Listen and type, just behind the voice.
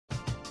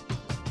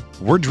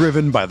We're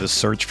driven by the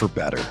search for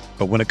better.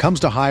 But when it comes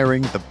to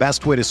hiring, the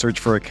best way to search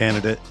for a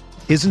candidate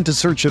isn't to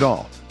search at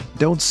all.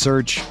 Don't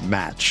search,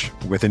 match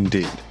with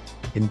Indeed.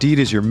 Indeed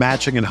is your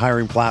matching and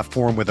hiring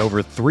platform with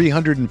over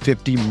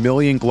 350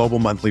 million global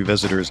monthly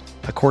visitors,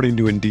 according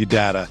to Indeed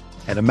data,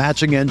 and a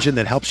matching engine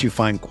that helps you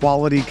find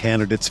quality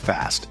candidates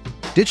fast.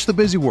 Ditch the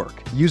busy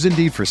work. Use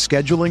Indeed for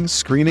scheduling,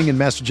 screening, and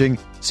messaging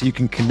so you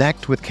can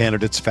connect with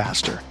candidates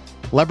faster.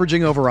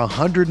 Leveraging over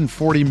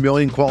 140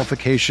 million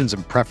qualifications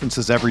and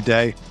preferences every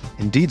day,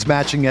 Indeed's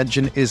matching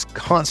engine is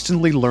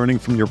constantly learning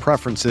from your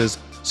preferences,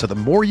 so the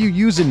more you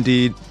use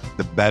Indeed,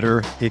 the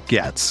better it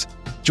gets.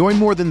 Join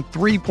more than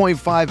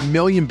 3.5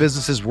 million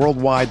businesses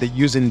worldwide that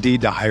use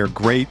Indeed to hire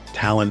great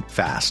talent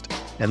fast.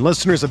 And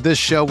listeners of this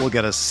show will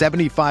get a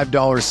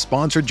 $75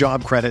 sponsored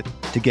job credit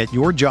to get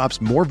your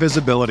jobs more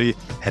visibility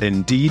at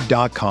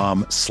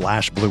Indeed.com/Blue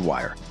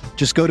Wire.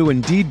 Just go to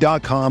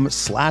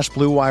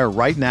Indeed.com/Blue Wire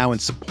right now and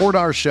support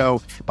our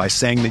show by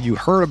saying that you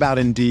heard about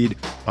Indeed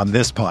on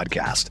this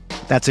podcast.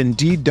 That's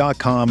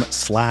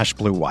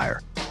Indeed.com/Blue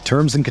Wire.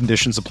 Terms and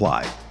conditions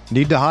apply.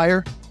 Need to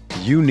hire?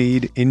 You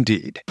need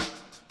Indeed.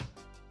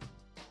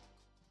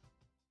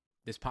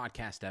 This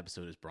podcast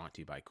episode is brought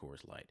to you by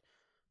Coors Light.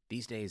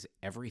 These days,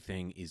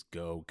 everything is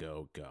go,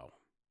 go, go.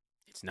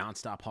 It's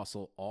nonstop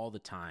hustle all the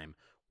time.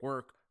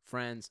 Work,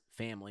 friends,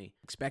 family,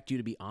 expect you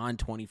to be on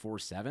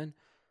 24/7.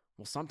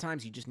 Well,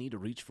 sometimes you just need to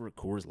reach for a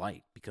Coors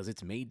Light because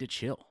it's made to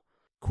chill.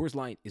 Coors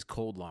Light is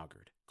cold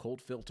lagered,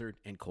 cold filtered,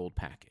 and cold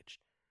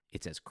packaged.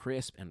 It's as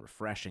crisp and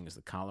refreshing as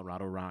the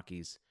Colorado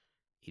Rockies.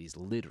 It is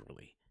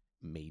literally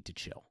made to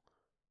chill.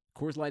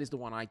 Coors Light is the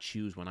one I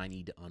choose when I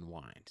need to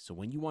unwind. So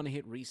when you want to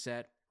hit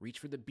reset, reach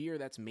for the beer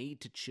that's made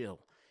to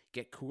chill.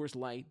 Get Coors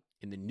Light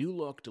in the new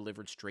look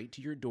delivered straight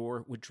to your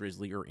door with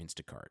Drizzly or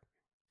Instacart.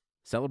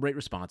 Celebrate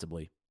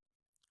responsibly.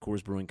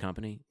 Coors Brewing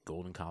Company,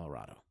 Golden,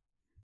 Colorado.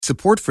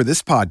 Support for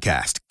this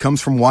podcast comes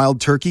from Wild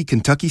Turkey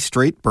Kentucky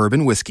Straight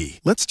Bourbon Whiskey.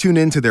 Let's tune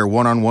in to their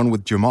one-on-one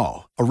with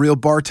Jamal, a real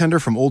bartender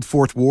from Old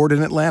Fourth Ward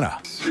in Atlanta.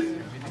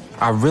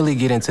 I really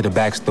get into the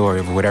backstory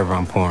of whatever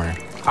I'm pouring,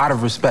 out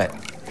of respect.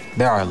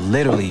 There are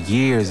literally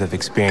years of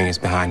experience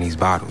behind these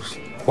bottles.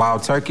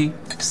 Wild Turkey,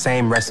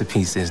 same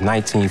recipe since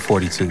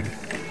 1942.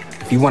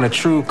 If you want a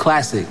true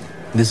classic,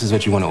 this is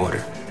what you want to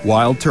order.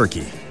 Wild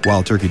Turkey.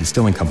 Wild Turkey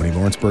Distilling Company,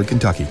 Lawrenceburg,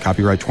 Kentucky.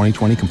 Copyright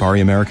 2020,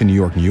 Campari American, New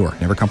York, New York.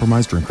 Never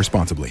compromise, drink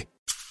responsibly.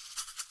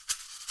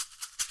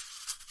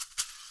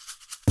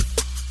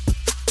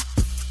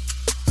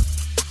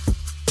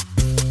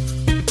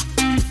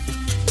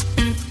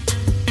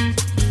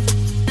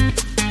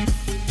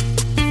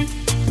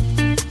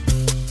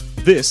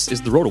 This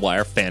is the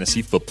RotoWire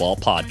Fantasy Football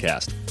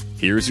Podcast.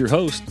 Here's your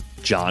host,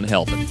 John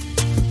Halpin.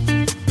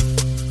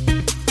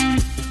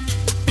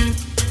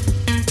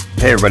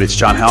 Hey everybody, it's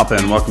John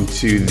Halpin. Welcome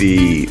to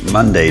the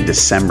Monday,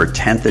 December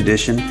 10th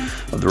edition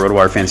of the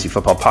RotoWire Fantasy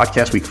Football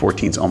Podcast. Week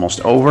 14 is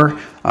almost over.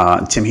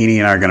 Tim Heaney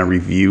and I are going to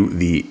review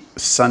the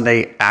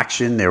Sunday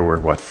action. There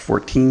were,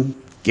 14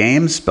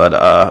 games? But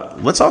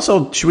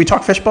should we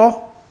talk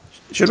fishball?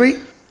 Should we?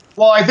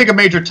 Well, I think a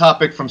major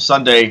topic from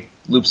Sunday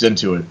loops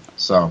into it.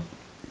 So,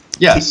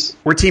 yes.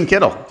 We're Team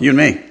Kittle, you and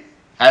me.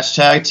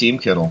 Hashtag Team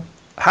Kittle.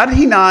 How did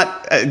he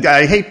not?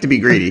 I hate to be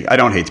greedy. I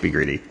don't hate to be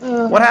greedy.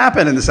 What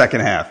happened in the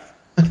second half?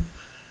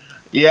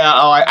 Yeah,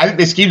 I think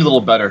they schemed a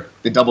little better.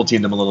 They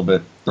double-teamed him a little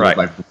bit, right?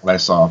 Like what I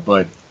saw.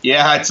 But,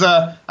 yeah, it's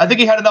I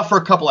think he had enough for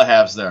a couple of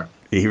halves there.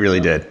 He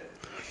really did.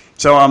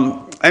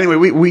 So, anyway,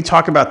 we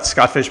talk about the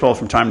Scott Fish Bowl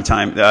from time to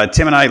time.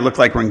 Tim and I look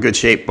like we're in good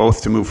shape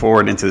both to move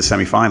forward into the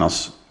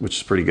semifinals, which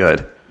is pretty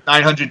good.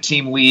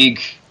 900-team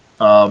league,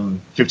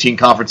 15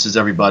 conferences,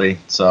 everybody.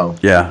 So,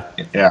 yeah,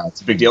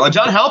 it's a big deal. And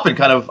John Halpin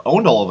kind of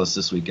owned all of us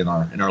this week in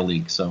our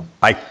league. So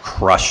I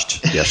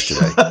crushed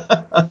yesterday.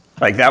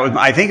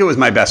 I think it was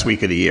my best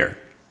week of the year.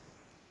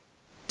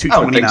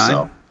 229.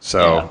 I would think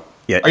so.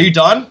 Yeah. Are you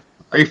done?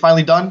 Are you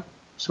finally done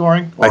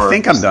scoring? I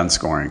think I'm done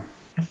scoring.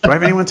 Do I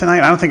have anyone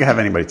tonight? I don't think I have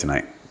anybody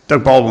tonight.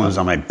 Doug Baldwin was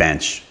on my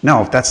bench.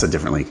 No, that's a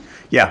different league.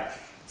 Yeah,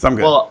 so I'm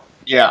good. Well,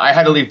 yeah, I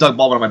had to leave Doug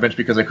Baldwin on my bench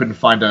because I couldn't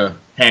find a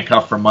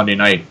handcuff for Monday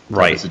night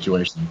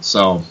situation.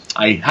 So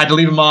I had to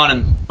leave him on,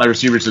 and my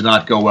receivers did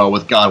not go well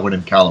with Godwin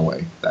and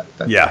Callaway. That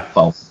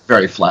fell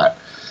very flat.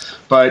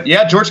 But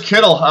yeah, George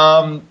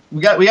Kittle. We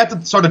got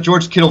the sort of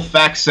George Kittle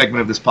facts segment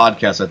of this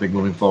podcast, I think,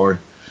 moving forward.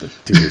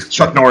 Dude,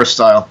 Chuck Norris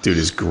style. Dude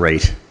is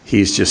great.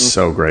 He's just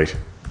so great.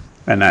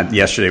 And that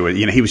yesterday was,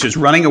 he was just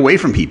running away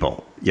from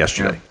people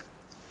yesterday. Yeah.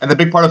 And the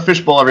big part of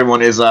Fishbowl,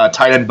 everyone, is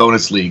tight end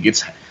bonus league.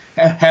 It's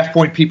half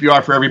point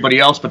PPR for everybody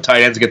else, but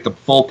tight ends get the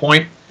full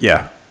point.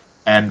 Yeah.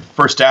 And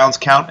first downs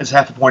count as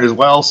half a point as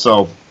well.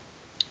 So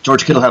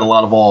George Kittle had a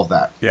lot of all of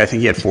that. Yeah, I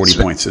think he had 40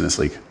 points in this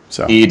league.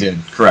 So he did,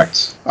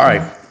 correct. All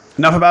right.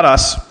 Enough about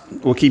us.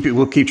 We'll keep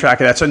track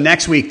of that. So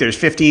next week there's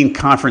 15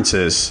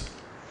 conferences,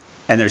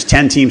 and there's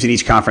 10 teams in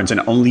each conference,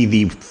 and only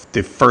the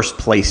first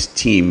place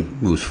team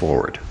moves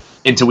forward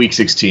into week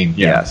 16.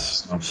 Yeah.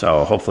 Yes.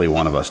 So hopefully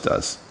one of us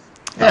does.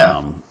 Yeah.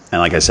 And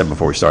like I said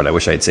before we started, I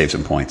wish I had saved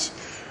some points.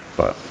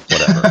 but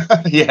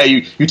whatever. Yeah,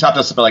 you topped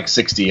us up at like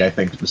 60, I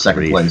think, for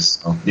second place.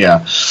 So,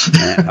 yeah.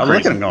 I'm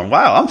looking at him going,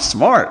 wow, I'm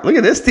smart. Look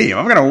at this team.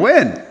 I'm going to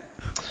win.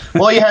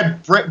 Well, you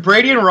had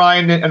Brady and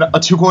Ryan and a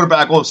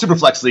 2-quarterback. Well,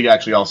 Superflex League,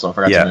 actually, also. I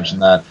forgot to mention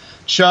that.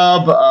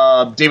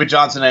 Chubb, David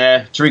Johnson,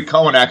 Tariq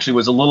Cohen actually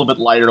was a little bit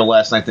lighter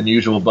last night than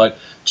usual, but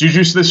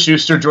Juju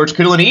Smith-Schuster, George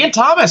Kittle, and Ian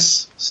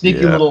Thomas.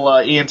 Sneaky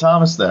little Ian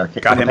Thomas there.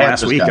 Got him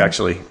last week,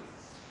 actually.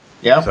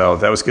 Yeah. So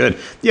that was good.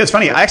 Yeah, it's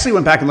funny. I actually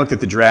went back and looked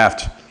at the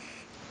draft,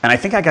 and I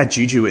think I got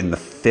Juju in the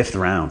 5th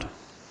round,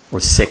 or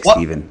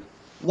 6th even.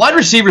 Wide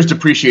receivers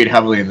depreciate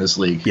heavily in this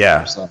league.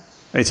 Yeah. So,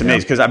 it's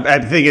amazing, because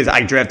the thing is,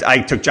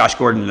 I took Josh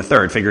Gordon in the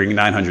 3rd, figuring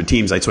 900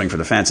 teams I'd swing for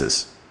the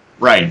fences.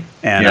 Right.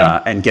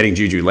 And getting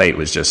Juju late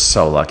was just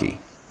so lucky.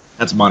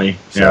 That's money.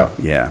 So,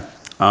 yeah.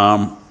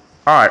 All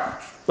right.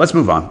 Let's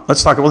move on.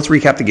 Let's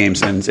recap the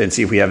games and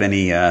see if we have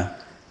any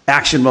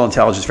actionable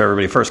intelligence for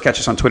everybody. First, catch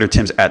us on Twitter.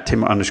 Tim's at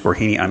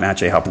Tim_Heaney. I'm at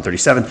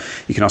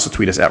JHalpin37. You can also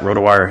tweet us at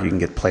RotoWire. You can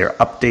get player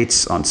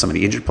updates on some of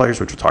the injured players,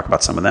 which we'll talk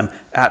about some of them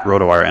at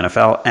RotoWire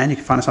NFL. And you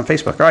can find us on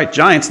Facebook. All right,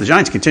 Giants. The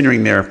Giants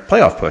continuing their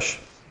playoff push.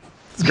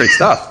 It's great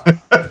stuff.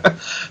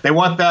 They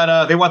want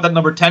that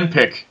number 10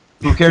 pick.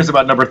 Who cares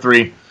about number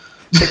 3?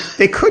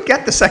 They could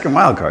get the second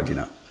wild card, you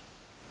know.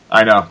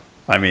 I know.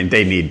 I mean,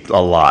 they need a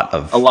lot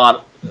of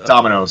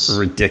dominoes.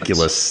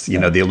 Ridiculous. The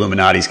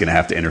Illuminati's going to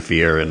have to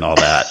interfere and all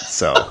that.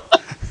 So,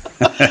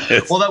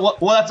 well,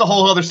 that's a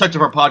whole other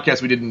section of our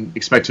podcast we didn't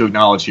expect to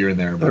acknowledge here and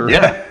there. But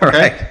yeah,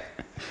 okay.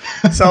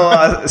 Right. So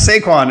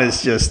Saquon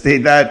is just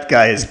that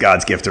guy is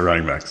God's gift to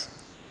running backs.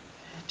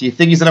 Do you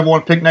think he's the number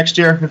 1 pick next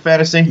year in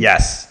fantasy?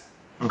 Yes.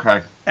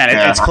 Okay. And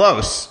it's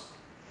close.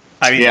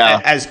 I mean,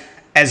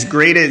 as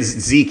great as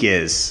Zeke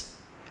is.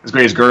 As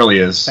great as Gurley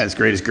is,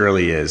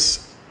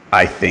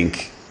 I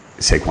think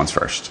Saquon's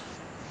first.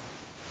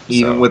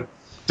 With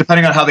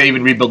depending on how they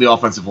even rebuild the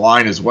offensive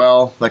line as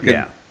well, that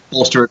could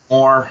bolster it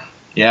more.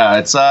 Yeah,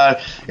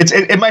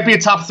 it might be a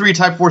top 3,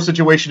 type 4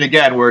 situation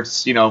again, where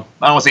it's I don't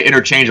want to say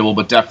interchangeable,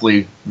 but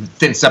definitely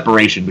thin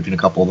separation between a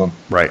couple of them.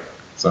 Right.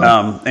 So,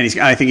 and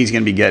I think he's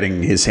going to be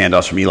getting his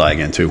handoffs from Eli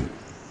again too.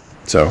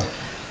 So.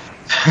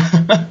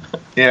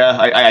 Yeah,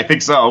 I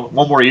think so.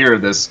 One more year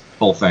of this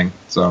whole thing.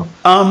 So,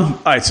 all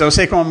right. So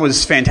Saquon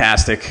was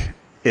fantastic.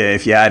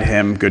 If you had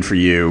him, good for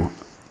you.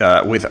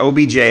 With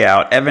OBJ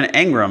out, Evan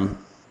Engram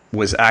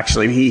was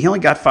actually he only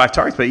got 5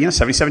 targets, but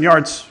 77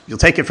 yards. You'll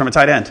take it from a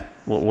tight end.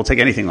 We'll take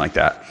anything like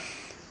that.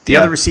 The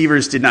other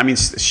receivers did not. I mean,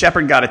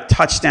 Shepard got a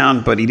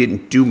touchdown, but he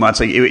didn't do much.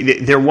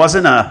 There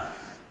wasn't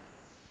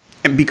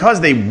and because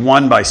they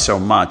won by so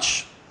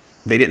much.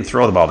 They didn't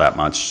throw the ball that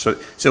much. So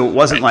it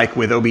wasn't like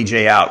with OBJ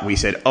out, we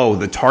said,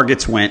 the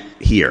targets went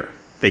here.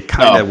 They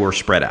kind of were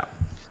spread out.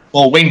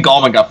 Well, Wayne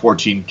Gallman got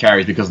 14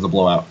 carries because of the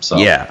blowout. So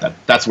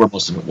that's where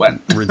most of it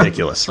went.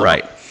 Ridiculous,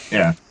 right.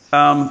 Yeah.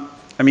 I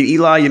mean,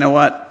 Eli, you know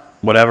what?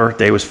 Whatever.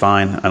 Day was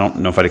fine. I don't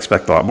know if I'd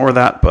expect a lot more of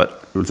that,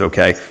 but it was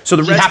okay. So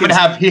the Redskins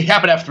he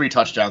happened to have 3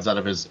 touchdowns out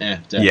of his day.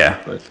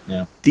 Yeah. But,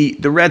 yeah.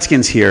 The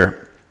Redskins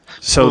here.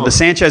 So the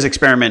Sanchez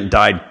experiment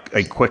died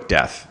a quick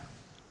death.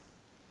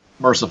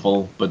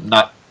 Merciful, but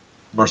not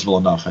merciful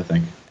enough, I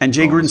think. And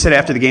Jay Gruden said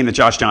after the game that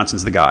Josh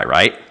Johnson's the guy,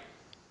 right?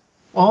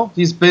 Well,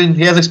 he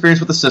has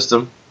experience with the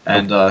system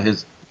and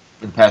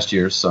in past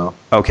years, so.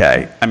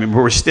 Okay. I mean,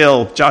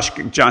 Josh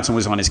Johnson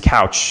was on his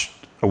couch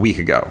a week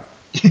ago.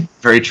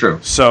 Very true.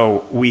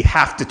 So we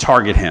have to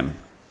target him.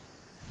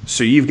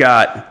 So you've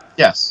got.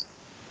 Yes.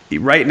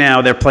 Right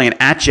now, they're playing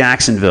at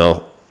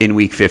Jacksonville in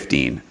week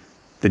 15.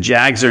 The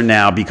Jags are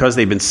now, because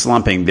they've been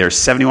slumping, they're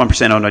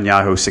 71% owned on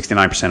Yahoo,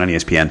 69% on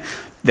ESPN.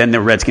 Then the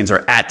Redskins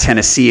are at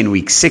Tennessee in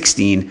week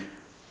 16.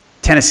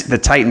 The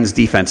Titans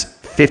defense,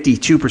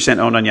 52%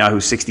 owned on Yahoo,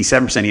 67%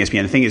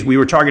 ESPN. The thing is, we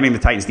were targeting the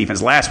Titans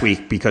defense last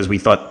week because we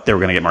thought they were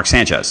going to get Mark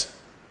Sanchez.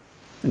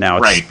 Now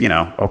it's,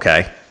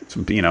 okay.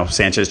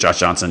 Sanchez, Josh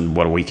Johnson,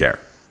 what do we care?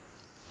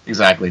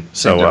 Exactly.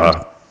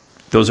 So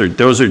those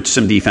are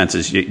some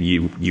defenses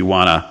you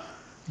want to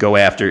go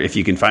after if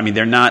you can find me.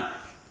 They're not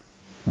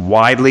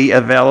widely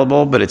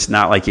available, but it's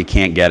not like you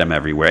can't get them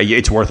everywhere.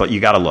 It's worth it. You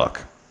got to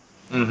look.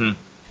 Mm-hmm.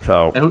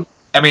 So, who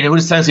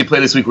does Tennessee play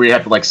this week where you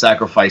have to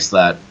sacrifice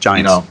that?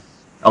 Giants.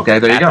 Okay,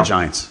 there you go. The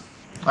Giants.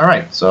 All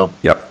right, so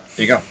yep.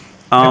 There you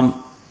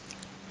go.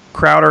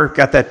 Crowder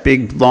got that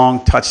big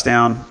long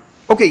touchdown.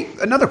 Okay,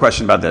 another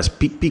question about this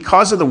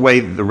because of the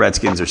way the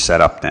Redskins are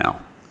set up now.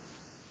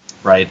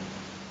 Right.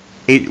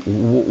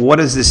 What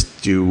does this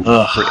do?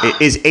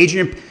 Is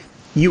Adrian?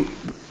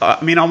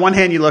 On one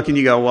hand, you look and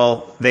you go,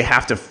 well, they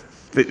have to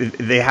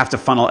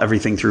funnel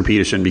everything through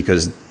Peterson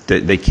because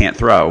they can't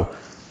throw.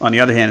 On the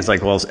other hand, it's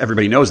like, well,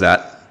 everybody knows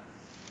that.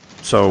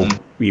 So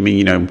you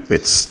mean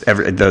it's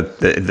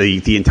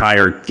the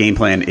entire game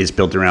plan is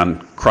built around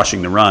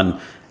crushing the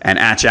run, and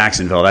at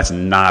Jacksonville, that's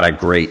not a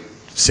great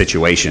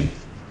situation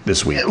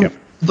this week.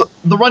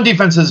 The run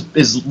defense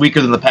is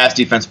weaker than the pass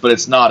defense, but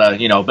it's not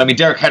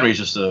Derrick Henry is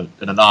just an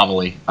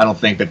anomaly. I don't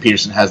think that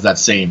Peterson has that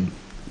same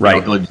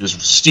ability to just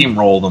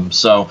steamroll them.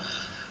 So,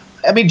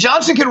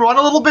 Johnson can run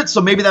a little bit,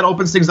 so maybe that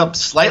opens things up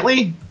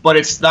slightly, but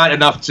it's not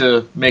enough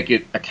to make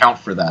it account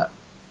for that.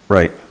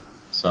 Right.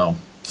 So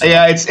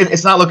yeah,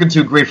 it's not looking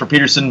too great for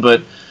Peterson,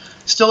 but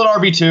still an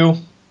RB2.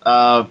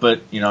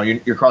 But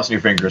you're crossing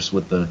your fingers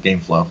with the game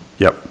flow.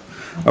 Yep.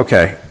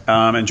 Okay.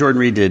 And Jordan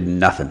Reed did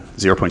nothing.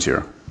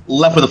 0.0.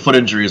 Left with a foot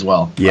injury as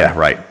well. Yeah.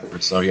 Right.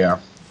 So yeah.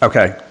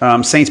 Okay.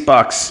 Saints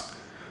Bucks.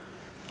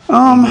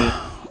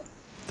 I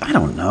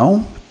don't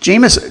know.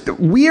 Jameis,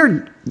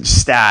 weird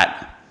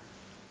stat.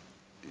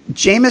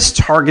 Jameis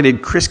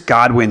targeted Chris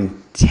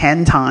Godwin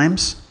 10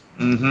 times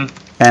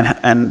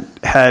and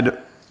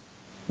had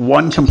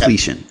one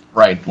completion.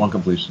 Right, one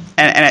completion.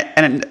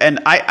 And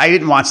I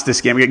didn't watch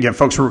this game. Again,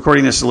 folks, we're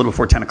recording this a little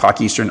before 10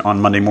 o'clock Eastern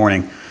on Monday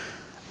morning.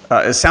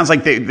 It sounds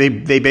like they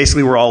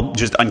basically were all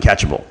just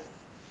uncatchable.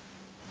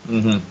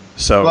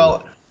 So,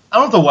 well, I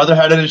don't know if the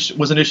weather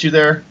was an issue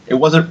there. It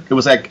was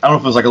like, I don't know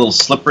if it was like a little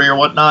slippery or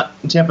whatnot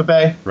in Tampa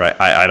Bay. Right,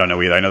 I don't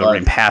know either. I know the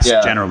rain passed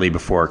generally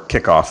before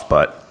kickoff,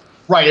 but...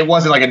 Right, it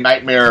wasn't like a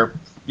nightmare,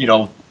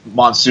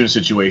 monsoon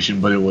situation,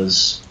 but it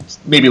was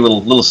maybe a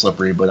little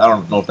slippery. But I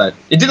don't know if that.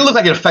 It didn't look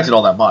like it affected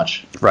all that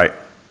much. Right.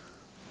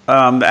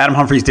 Adam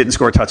Humphries didn't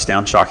score a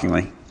touchdown,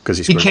 shockingly, because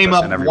he came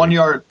up 1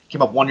 yard.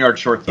 Came up 1 yard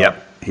short. Though.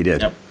 Yep, he did.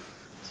 Yep.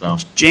 So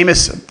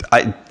Jameis,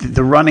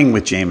 the running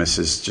with Jameis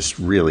is just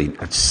really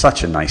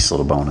such a nice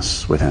little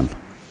bonus with him.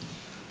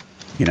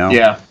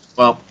 Yeah.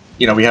 Well,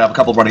 we have a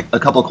couple of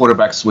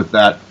quarterbacks with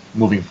that.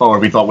 Moving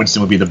forward, we thought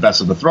Winston would be the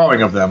best of the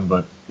throwing of them,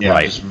 but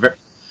right.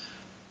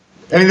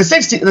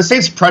 The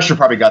Saints' pressure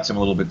probably got to him a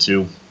little bit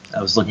too.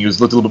 I was looking; he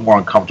looked a little bit more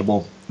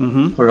uncomfortable,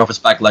 putting off his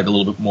back leg a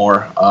little bit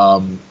more.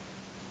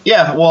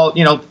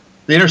 The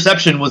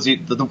interception was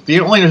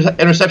the only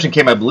interception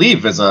came, I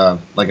believe, as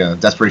a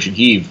desperation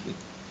heave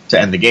to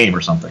end the game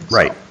or something.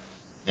 Right. So,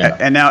 yeah.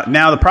 And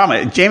now the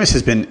problem,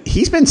 Jameis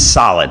he's been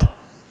solid,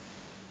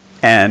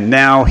 and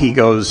now he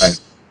goes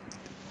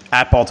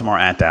at Baltimore,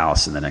 at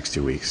Dallas in the next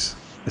 2 weeks.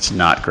 It's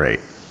not great.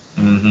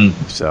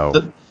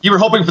 So you were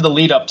hoping for the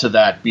lead up to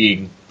that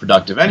being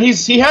productive, and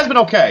he has been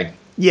okay.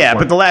 Yeah,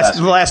 but the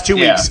last 2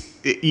 weeks,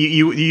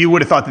 you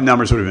would have thought the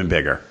numbers would have been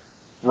bigger.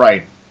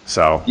 Right.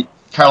 So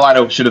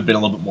Carolina should have been a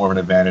little bit more of an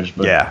advantage,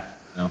 but yeah.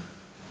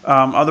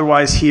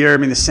 Otherwise, here,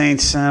 the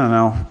Saints. I don't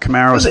know.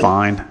 Kamara was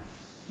fine.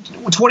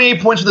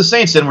 28 points for the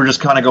Saints, and we're just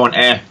kind of going,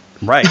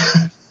 Right.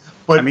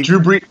 But Drew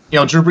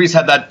Brees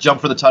had that jump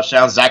for the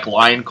touchdown. Zach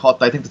Lyon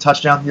caught, I think, the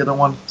touchdown, the other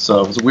one.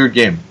 So it was a weird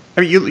game.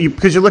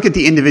 Because you look at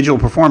the individual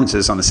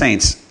performances on the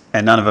Saints,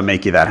 and none of them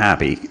make you that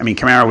happy.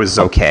 Kamara was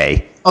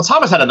okay. Well,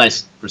 Thomas had a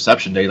nice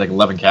reception day, like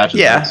 11 catches.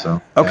 Yeah. Right,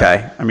 so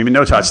okay. Yeah.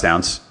 No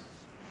touchdowns.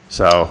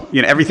 So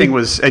everything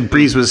was. And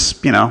Brees was,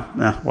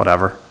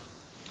 whatever.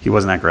 He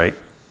wasn't that great.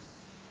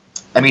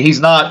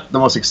 He's not the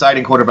most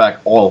exciting quarterback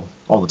all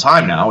the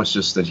time now. It's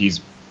just that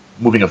he's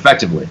moving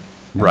effectively.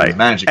 Right.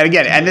 Managing. And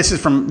again, and this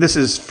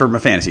is from a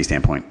fantasy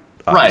standpoint,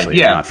 obviously, right?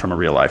 Yeah. Not from a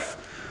real life.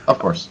 Of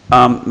course.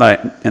 And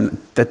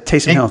that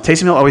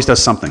Taysom Hill always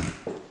does something.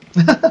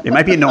 It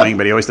might be annoying,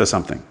 but he always does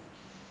something.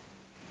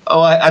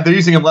 Oh, they're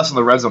using him less in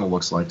the red zone, it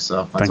looks like.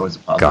 So that's always a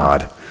positive.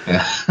 God.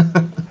 Yeah.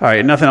 All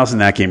right, nothing else in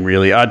that game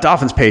really.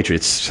 Dolphins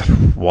Patriots.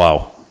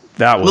 Wow,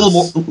 that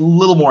was a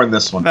little more in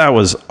this one. That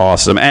was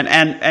awesome,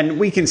 and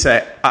we can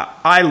say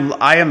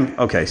I am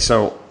okay.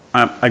 So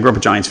I grew up a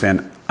Giants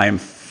fan. I am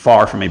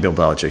far from a Bill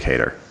Belichick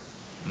hater.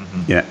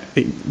 Yeah,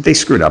 they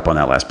screwed up on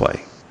that last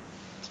play.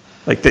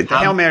 Like the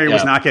Hail Mary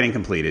was not getting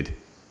completed.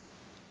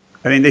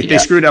 They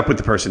screwed up with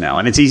the personnel,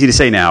 and it's easy to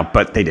say now,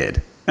 but they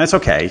did. And it's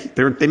okay.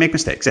 They make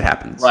mistakes. It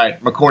happens. Right.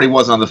 McCourty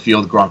wasn't on the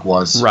field. Gronk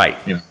was. Right.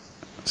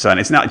 So and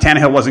it's not.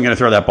 Tannehill wasn't going to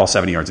throw that ball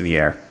 70 yards in the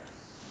air.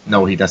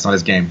 No, that's not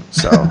his game.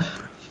 So,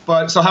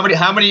 so how many?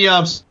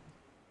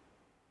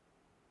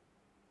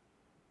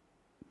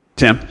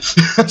 Tim,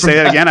 say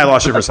that again. I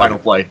lost you for a second.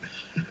 Final play.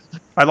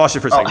 I lost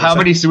you for a second. How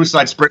many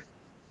suicide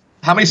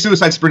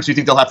sprints do you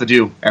think they'll have to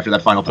do after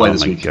that final play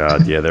this week? Oh my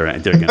God! Yeah, they're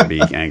going to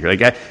be angry.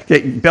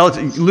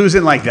 Belichick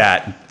losing like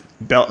that.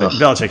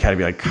 Belichick had to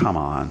be like, "Come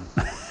on."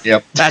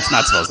 Yep. That's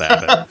not supposed to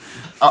happen.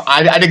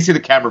 I didn't see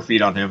the camera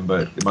feed on him,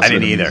 but it must I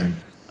didn't either.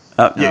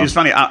 It was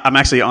funny. I'm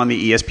actually on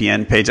the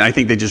ESPN page, and I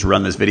think they just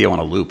run this video on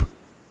a loop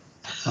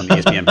on the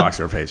ESPN box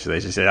score page. So they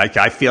just say,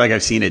 I feel like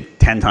I've seen it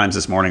 10 times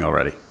this morning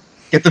already.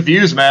 Get the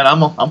views, man.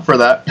 I'm for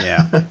that.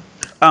 Yeah.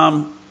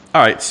 All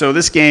right. So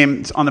this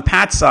game, on the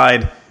Pats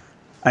side,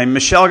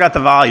 Michelle got the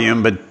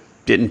volume, but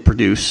didn't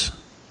produce.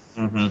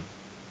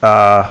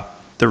 The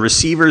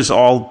receivers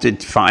all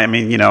did fine.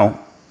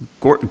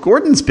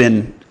 Gordon's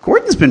been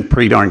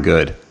pretty darn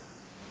good.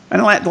 And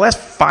the last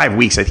 5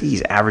 weeks, I think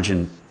he's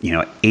averaging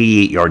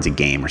 88 yards a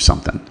game or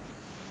something.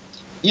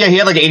 Yeah, he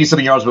had like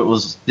 80-something yards, but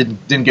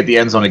didn't get the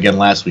end zone again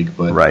last week.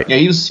 But right. Yeah,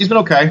 he's been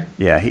okay.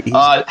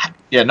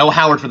 Yeah, no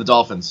Howard for the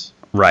Dolphins.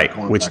 Right,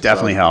 which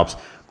definitely helps.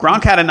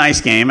 Gronk had a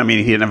nice game.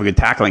 He didn't have a good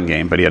tackling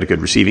game, but he had a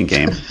good receiving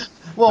game.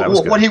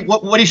 Well,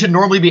 what he should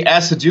normally be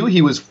asked to do,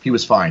 he was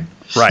fine.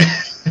 Right.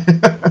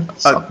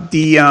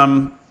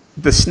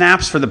 The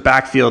snaps for the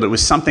backfield, it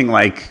was something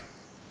like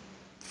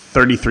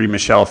 33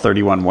 Michelle,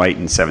 31 White,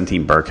 and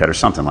 17 Burkhead, or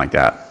something like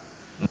that.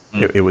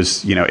 It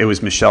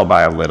was Michel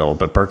by a little,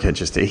 but Burkhead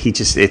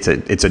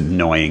it's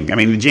annoying. I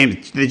mean,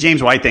 the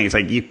James White thing, it's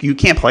like you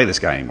can't play this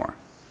guy anymore.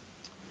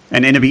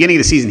 And in the beginning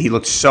of the season, he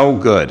looked so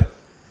good,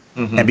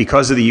 and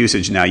because of the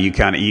usage now,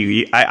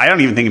 I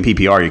don't even think in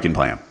PPR you can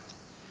play him.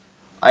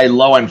 I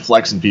low end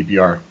flex in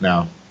PPR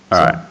now. All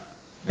right,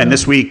 and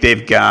this week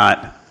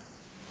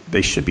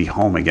they should be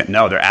home again.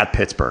 No, they're at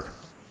Pittsburgh.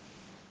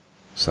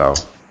 So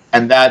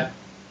and that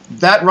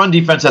run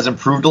defense has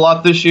improved a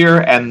lot this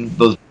year, and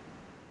those.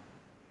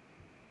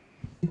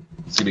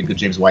 It's gonna be a good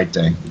James White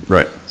day,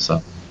 right? So,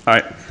 all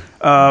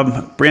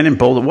right, Brandon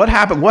Bolden. What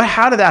happened?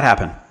 How did that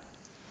happen?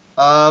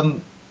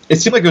 It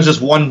seemed like it was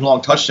just one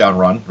long touchdown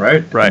run,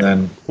 right? Right.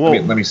 And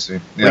then let me see.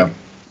 Yeah,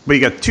 but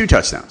he got 2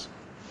 touchdowns.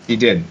 He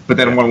did, but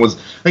then one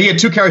was he had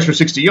 2 carries for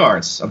 60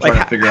 yards. I'm trying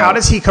to figure out how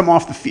does he come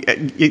off the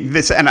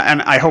field?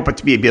 And I hope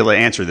to be able to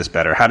answer this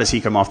better. How does he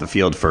come off the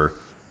field for?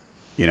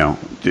 Do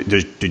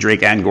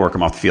Drake and Gore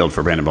come off the field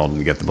for Brandon Bolden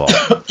to get the ball?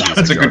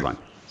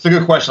 It's a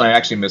good question. I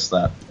actually missed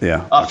that.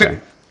 Yeah. Okay.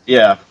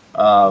 Yeah.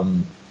 I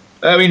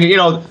mean,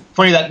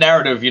 funny that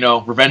narrative,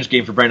 revenge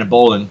game for Brandon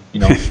Bolden.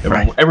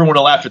 Everyone would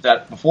have laughed at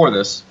that before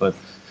this, but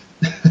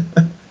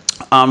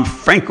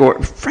Frank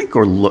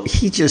Gore, look,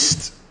 he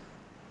just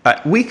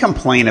we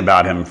complain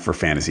about him for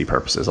fantasy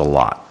purposes a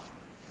lot.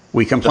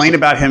 We complain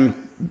about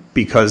him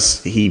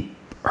because he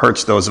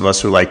hurts those of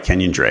us who like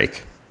Kenyon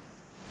Drake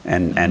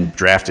and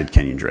drafted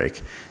Kenyon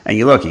Drake. And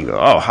you look and you go,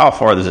 oh, how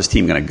far is this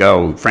team going to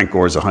go? Frank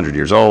Gore's 100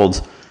 years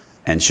old.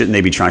 And shouldn't they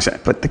be trying to?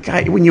 But the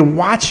guy, when you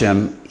watch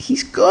him,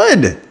 he's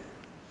good.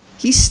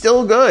 He's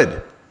still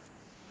good.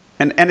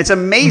 And it's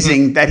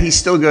amazing that he's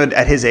still good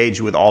at his age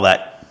with all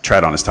that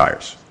tread on his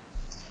tires.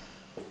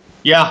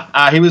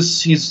 Yeah,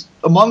 he's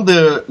among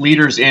the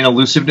leaders in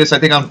elusiveness, I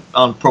think,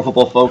 on Pro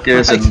Football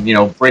Focus. Right.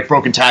 And, break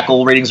broken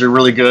tackle ratings are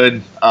really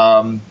good.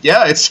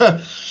 It's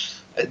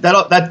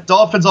that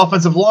Dolphins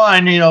offensive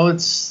line,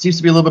 it seems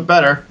to be a little bit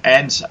better.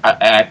 And,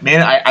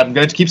 I'm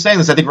going to keep saying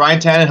this. I think Ryan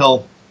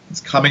Tannehill is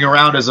coming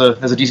around as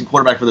a decent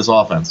quarterback for this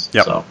offense.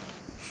 Yep. So,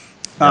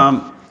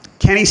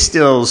 Kenny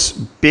Stills,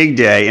 big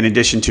day in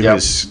addition to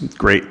his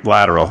great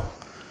lateral.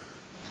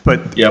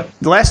 But the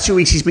last 2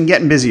 weeks he's been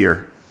getting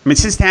busier. I mean,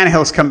 since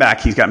Tannehill's come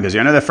back, he's gotten busier.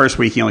 I know that first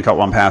week he only caught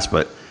 1 pass,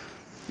 but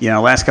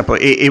last couple,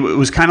 it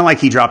was kind of like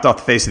he dropped off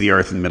the face of the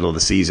earth in the middle of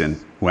the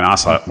season when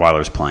Osweiler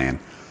was playing.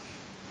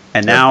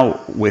 And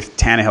now with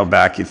Tannehill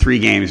back in 3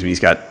 games, he's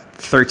got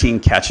 13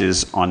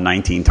 catches on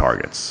 19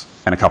 targets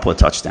and a couple of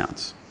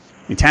touchdowns.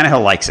 I mean,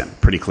 Tannehill likes him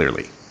pretty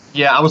clearly.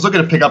 Yeah, I was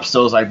looking to pick up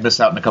Stills. I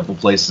missed out in a couple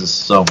of places.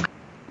 So,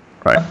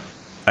 right,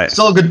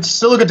 still a good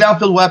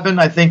downfield weapon.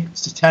 I think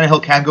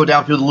Tannehill can go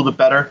downfield a little bit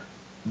better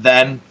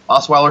than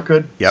Osweiler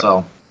could. Yep.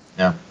 So,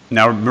 yeah.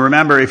 Now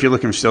remember, if you're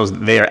looking for Stills,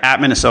 they are at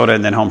Minnesota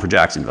and then home for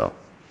Jacksonville.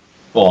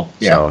 Well,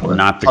 yeah, so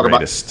not the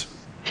greatest.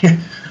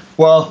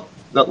 Well,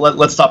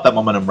 let's stop that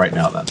momentum right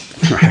now, then.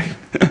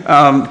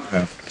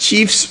 Right.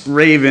 Chiefs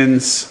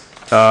Ravens.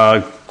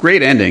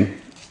 Great ending.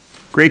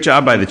 Great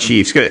job by the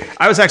Chiefs. Good.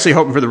 I was actually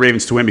hoping for the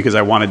Ravens to win because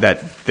I wanted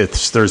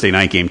this Thursday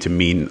night game to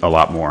mean a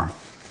lot more.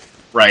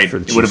 Right. For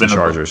the it would have been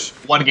Chargers.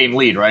 A 1-game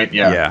lead, right?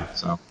 Yeah. Yeah.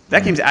 So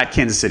that game's at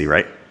Kansas City,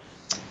 right?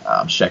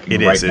 I'm checking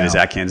it right is. now. It is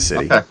at Kansas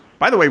City. Okay.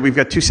 By the way, we've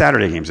got 2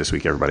 Saturday games this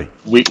week, everybody.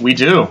 We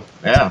do.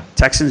 Yeah.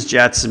 Texans,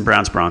 Jets, and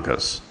Browns,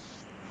 Broncos.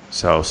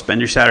 So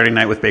spend your Saturday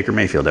night with Baker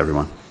Mayfield,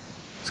 everyone.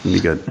 It's going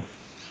to be good.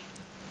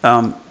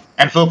 And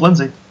Philip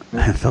Lindsay.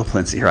 Philip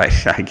Lindsay, right.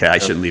 I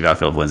shouldn't leave out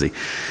Philip Lindsay.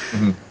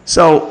 Mm-hmm.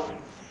 So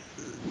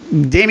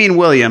Damian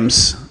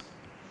Williams,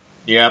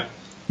 gets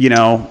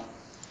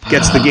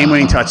the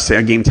game-winning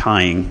touchdown,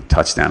 game-tying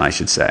touchdown, I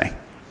should say.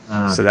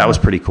 So that was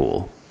pretty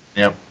cool.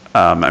 Yep.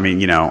 And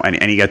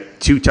he got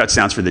 2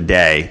 touchdowns for the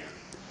day.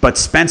 But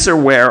Spencer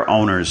Ware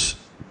owners,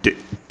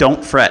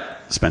 don't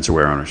fret, Spencer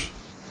Ware owners.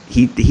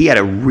 He had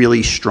a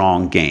really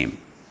strong game.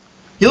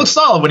 He looked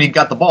solid when he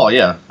got the ball.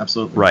 Yeah,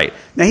 absolutely. Right.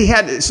 Now, he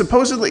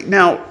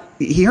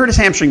hurt his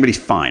hamstring, but he's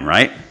fine,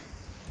 right?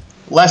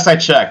 Last I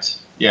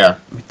checked, yeah.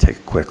 Let me take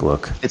a quick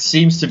look. It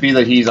seems to be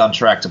that he's on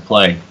track to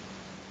play.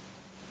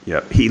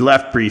 Yep. He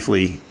left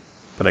briefly,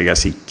 but I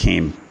guess he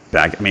came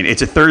back. I mean,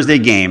 it's a Thursday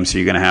game, so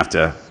you're going to have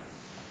to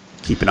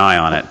keep an eye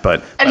on it.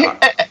 But go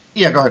ahead.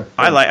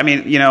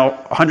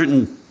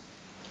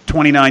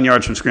 129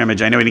 yards from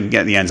scrimmage. I know he didn't get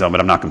in the end zone, but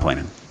I'm not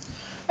complaining.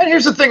 And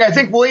here's the thing. I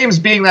think Williams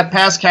being that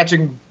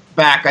pass-catching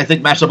back, I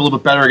think matched up a little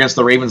bit better against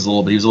the Ravens a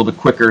little bit. He was a little bit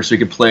quicker, so he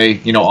could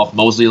play, off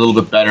Mosley a little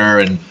bit better,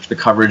 and the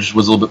coverage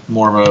was a little bit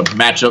more of a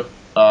matchup,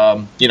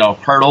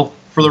 hurdle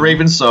for the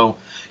Ravens. So,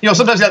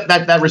 sometimes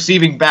that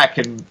receiving back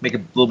can make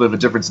a little bit of a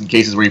difference in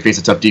cases where you face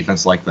a tough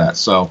defense like that.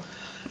 So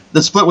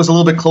the split was a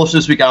little bit closer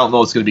this week. I don't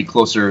know if it's going to be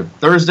closer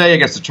Thursday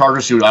against the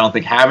Chargers, who I don't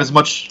think have as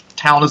much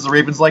talent as the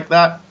Ravens like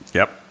that.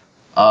 Yep.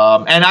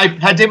 And I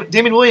had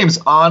Damian Williams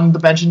on the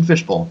bench in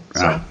Fishbowl.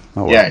 So,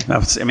 yeah.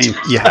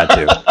 You had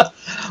to.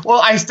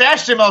 Well, I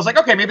stashed him. I was like,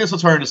 okay, maybe this will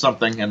turn into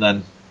something. And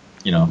then,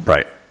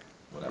 Right.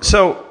 Whatever.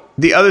 So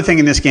the other thing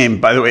in this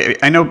game, by the way,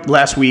 I know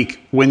last week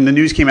when the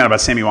news came out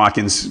about Sammy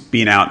Watkins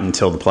being out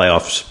until the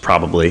playoffs,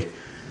 probably,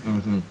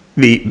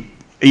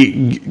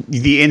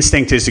 The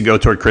instinct is to go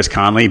toward Chris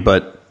Conley,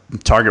 but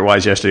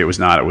target-wise yesterday it was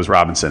not. It was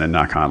Robinson and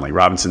not Conley.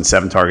 Robinson,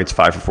 7 targets,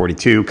 5 for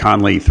 42.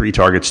 Conley, 3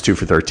 targets, 2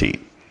 for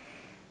 13.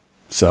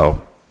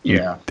 So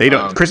yeah, they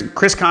don't.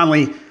 Chris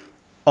Conley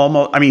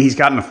almost. I mean, he's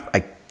gotten.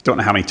 I don't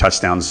know how many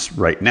touchdowns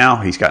right now.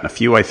 He's gotten a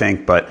few, I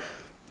think, but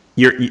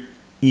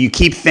you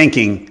keep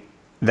thinking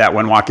that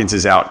when Watkins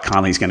is out,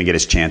 Conley's going to get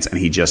his chance, and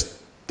it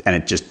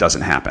just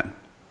doesn't happen.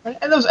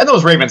 And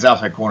those Ravens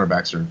outside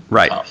cornerbacks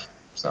are tough.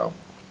 So,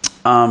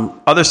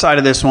 other side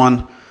of this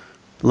one,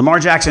 Lamar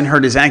Jackson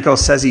hurt his ankle.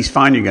 Says he's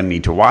fine. You're going to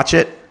need to watch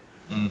it.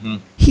 Mm-hmm.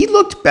 He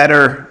looked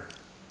better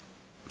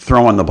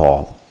throwing the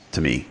ball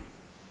to me.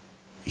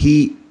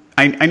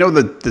 I know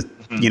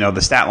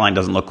the stat line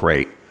doesn't look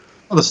great.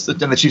 Well,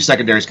 the Chiefs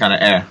secondary is kind of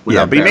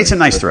Yeah, but he made some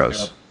nice throws.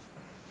 Yeah.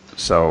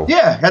 So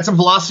had some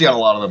velocity on a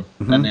lot of them,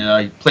 mm-hmm.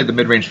 and he played the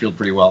mid-range field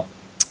pretty well.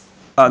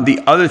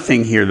 The other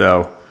thing here,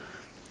 though,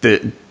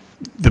 the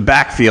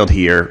backfield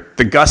here,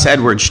 the Gus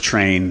Edwards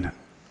train,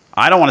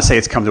 I don't want to say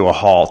it's come to a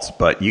halt,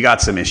 but you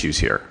got some issues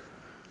here.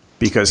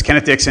 Because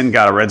Kenneth Dixon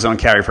got a red zone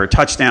carry for a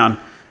touchdown.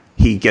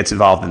 He gets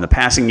involved in the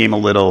passing game a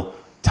little.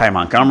 Ty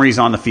Montgomery's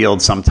on the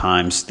field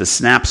sometimes. The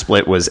snap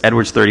split was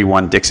Edwards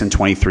 31, Dixon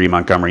 23,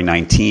 Montgomery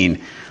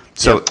 19.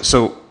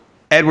 So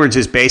Edwards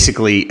is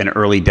basically an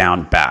early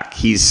down back.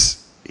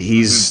 He's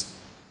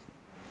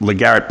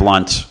LeGarrette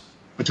Blount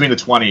between the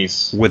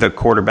 20s with a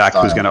quarterback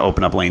who's going to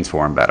open up lanes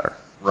for him better.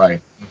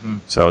 Right. Mm-hmm.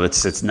 So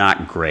it's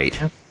not great.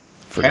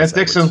 Kenneth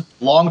Dixon,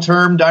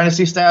 long-term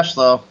dynasty stash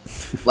though.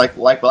 like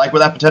where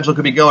that potential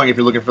could be going if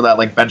you're looking for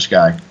that bench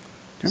guy.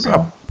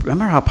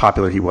 Remember how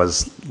popular he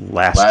was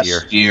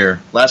last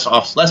year? Last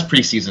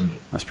preseason.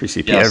 Last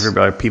preseason.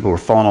 Yes. People were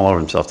falling all over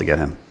themselves to get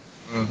him.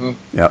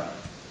 Mm-hmm. Yep.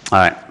 All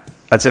right.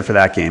 That's it for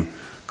that game.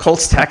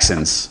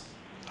 Colts-Texans.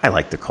 I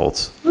like the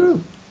Colts.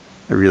 Woo.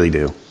 I really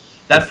do.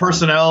 That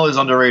personnel is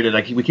underrated.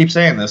 We keep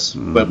saying this,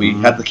 but we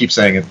have to keep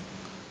saying it.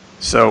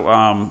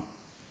 So,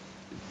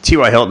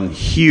 T.Y. Hilton,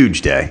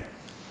 huge day.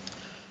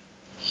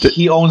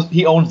 He owns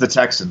the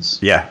Texans.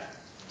 Yeah.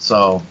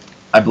 So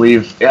I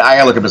believe I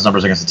gotta look up his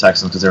numbers against the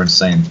Texans because they're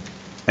insane.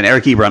 And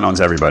Eric Ebron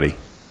owns everybody.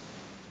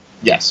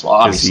 Yes, well,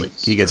 obviously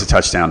he gets a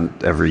touchdown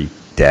every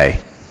day.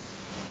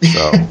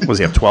 So was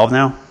he up 12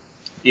 now?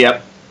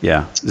 Yep.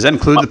 Yeah. Does that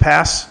include the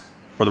pass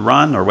or the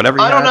run or whatever?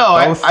 I don't know.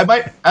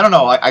 I don't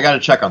know. I got to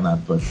check on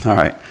that. But all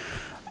right.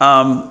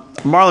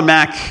 Marlon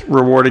Mack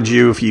rewarded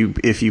you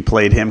if you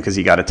played him because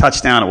he got a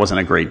touchdown. It wasn't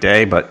a great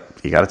day, but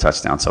he got a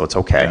touchdown, so it's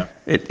okay.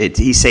 Yeah.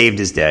 He saved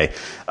his day.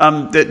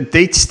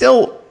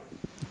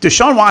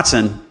 Deshaun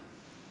Watson,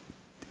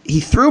 he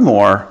threw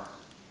more.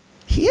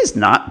 He has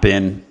not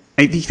been.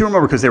 He threw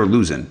more because they were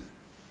losing,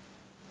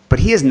 but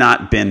he has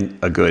not been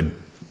a good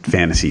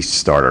fantasy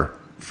starter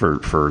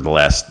for the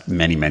last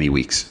many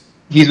weeks.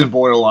 He's been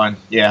borderline.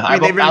 Yeah,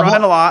 they've been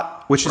running a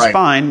lot, which is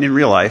fine in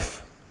real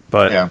life,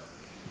 but yeah,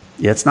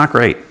 it's not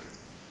great.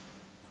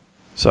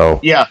 So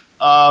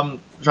I'm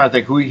trying to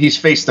think who he's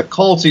faced. The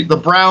Colts, the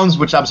Browns,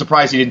 which I'm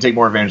surprised he didn't take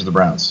more advantage of the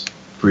Browns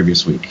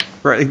previous week.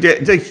 Right,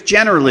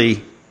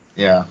 generally.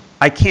 Yeah,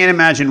 I can't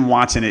imagine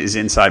Watson is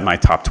inside my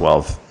top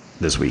 12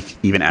 this week,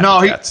 even at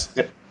the Jets.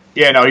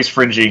 He's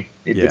fringy.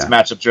 It's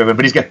matchup driven,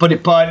 but he's got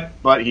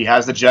but he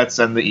has the Jets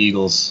and the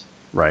Eagles.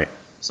 Right.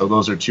 So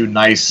those are two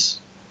nice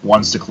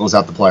ones to close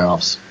out the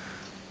playoffs.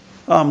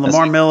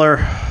 Lamar Miller,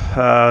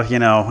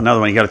 another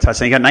one. He got a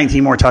touchdown. He got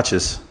 19 more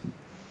touches.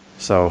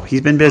 So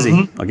he's been busy.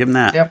 Mm-hmm. I'll give him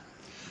that. Yep.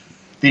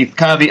 The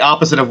kind of the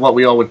opposite of what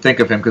we all would think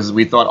of him because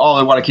we thought,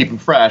 I want to keep him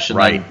fresh. And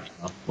then,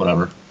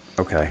 whatever.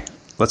 Okay.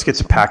 Let's get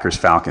to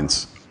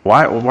Packers-Falcons.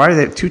 Why are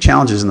they 2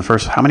 challenges in the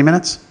first, how many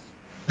minutes?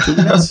 2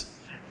 minutes?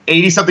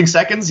 80-something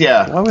seconds,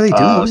 yeah. What were they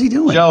doing? What was he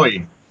doing?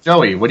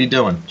 Joey, what are you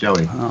doing,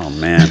 Joey? Oh,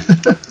 man.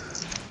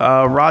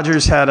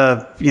 Rodgers had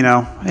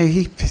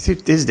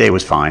his day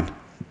was fine.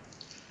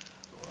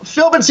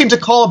 Philbin seemed to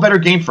call a better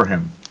game for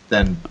him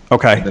than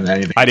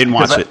anything. I didn't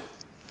watch it.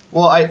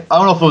 I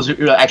don't know if it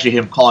was actually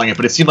him calling it,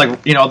 but it seemed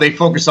like, they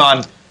focus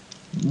on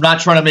not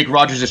trying to make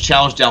Rodgers'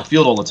 challenge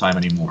downfield all the time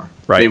anymore.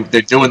 Right.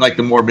 They're doing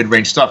the more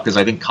mid-range stuff because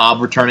I think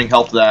Cobb returning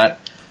helped that.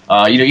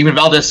 Even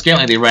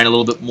Valdez-Scantling, they ran a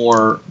little bit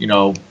more,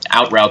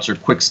 out routes or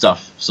quick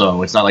stuff.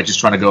 So it's not like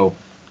just trying to go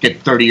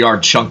get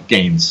 30-yard chunk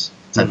gains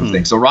type of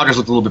thing. So Rodgers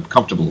looked a little bit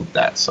comfortable with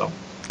that. So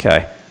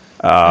okay.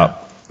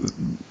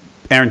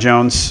 Aaron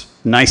Jones,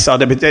 nice.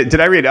 Did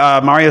I read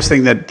Mario's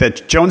thing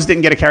that Jones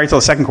didn't get a carry till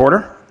the second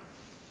quarter?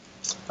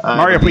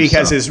 Mario Puig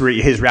has his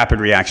rapid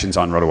reactions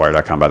on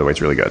rotowire.com, by the way.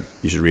 It's really good.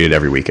 You should read it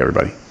every week,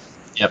 everybody.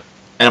 Yep.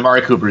 And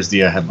Amari Cooper is the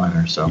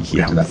headliner, so we'll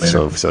get to that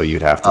later. So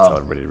you'd have to tell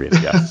everybody to read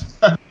it, yes.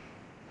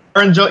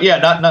 Aaron Jones,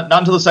 not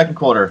until the second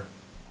quarter.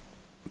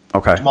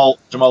 Okay. Jamal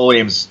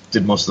Williams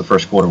did most of the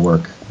first quarter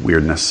work.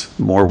 Weirdness.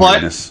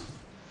 Weirdness.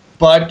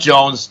 But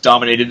Jones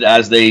dominated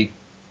as they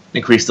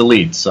increased the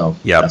lead, so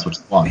that's what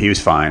you want. He was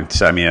fine.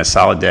 So, a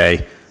solid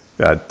day.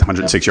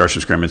 106 yards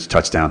from scrimmage,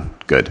 touchdown.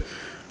 Good.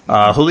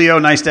 Julio,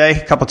 nice day.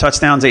 A couple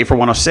touchdowns, 8 for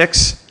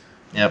 106.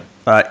 Yep.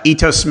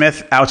 Ito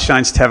Smith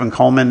outshines Tevin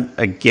Coleman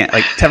again.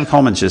 Tevin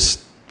Coleman's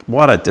just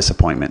What a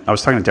disappointment. I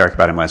was talking to Derek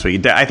about him last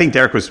week. I think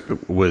Derek was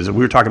we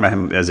were talking about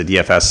him as a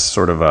DFS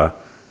sort of a,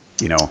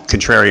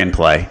 contrarian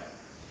play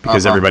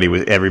because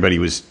everybody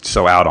was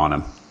so out on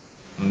him.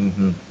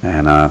 Mm-hmm.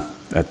 And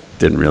that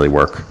didn't really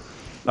work.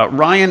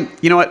 Ryan,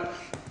 you know what?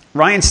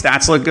 Ryan's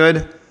stats look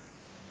good.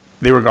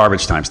 They were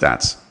garbage time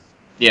stats.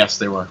 Yes,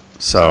 they were.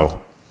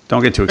 So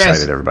don't get too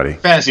excited, everybody.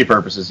 Fantasy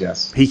purposes,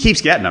 yes. He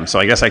keeps getting them, so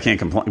I guess I can't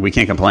complain. We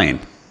can't complain.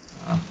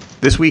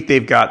 This week the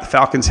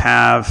Falcons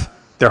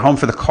they're home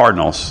for the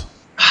Cardinals,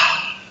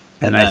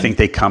 and I think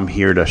they come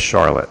here to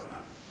Charlotte.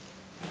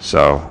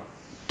 So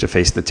to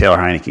face the Taylor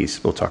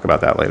Heinekes. We'll talk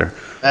about that later.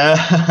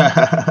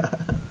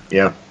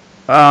 Yeah.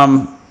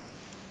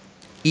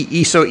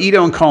 So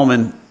Ito and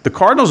Coleman, the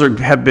Cardinals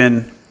they've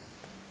been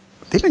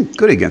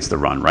good against the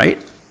run, right?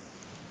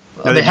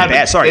 No, they haven't.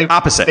 Bad. Sorry,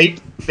 opposite.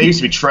 They used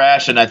to be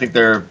trash, and I think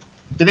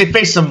they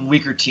face some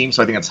weaker teams,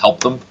 so I think that's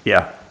helped them.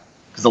 Yeah.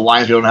 Because the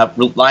Lions really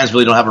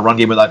don't have a run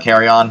game without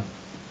carry on.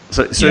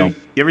 So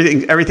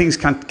everything's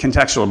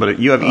contextual, but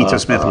you have Ito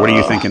Smith. What are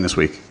you thinking this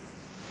week?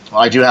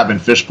 Well, I do have him in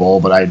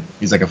Fishbowl, but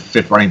he's like a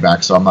fifth running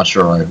back, so I'm not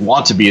sure I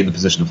want to be in the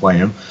position to play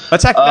him.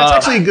 That's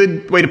actually a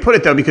good way to put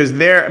it, though, because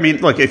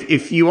look,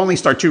 if you only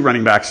start two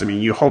running backs,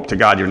 you hope to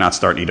God you're not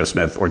starting Ito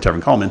Smith or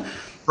Tevin Coleman.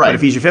 Right. But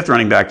if he's your fifth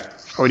running back,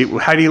 how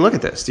do you look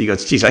at this? Do you go,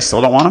 geez, I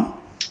still don't want him?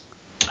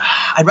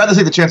 I'd rather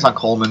take the chance on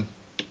Coleman.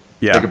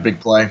 Yeah. Take a big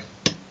play.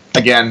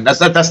 Again, that's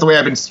the way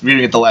I've been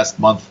reading it the last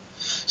month.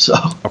 So.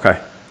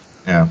 Okay.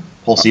 Yeah.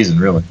 Whole season,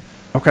 really.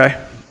 Okay.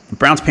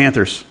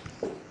 Browns-Panthers.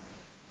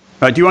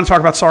 Do you want to talk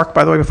about Sark,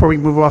 by the way, before we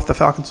move off the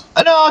Falcons?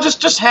 No,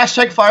 just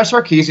hashtag fire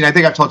Sarkisian. I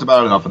think I've talked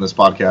about it enough in this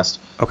podcast.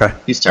 Okay.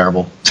 He's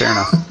terrible. Fair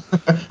enough.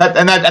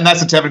 and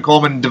that's a Tevin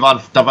Coleman,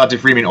 Devontae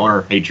Freeman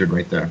owner hatred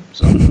right there.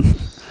 So.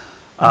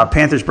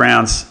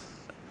 Panthers-Browns.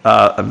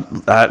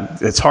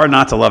 It's hard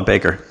not to love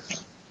Baker.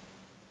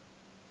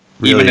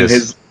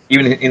 Really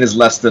even in his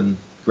less than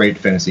great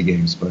fantasy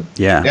games, but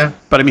yeah.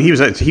 But he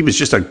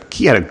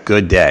had a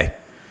good day.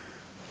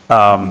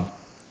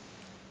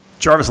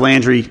 Jarvis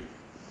Landry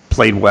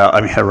played well.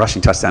 Had a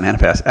rushing touchdown and a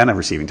pass and a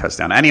receiving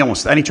touchdown, and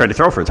he tried to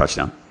throw for a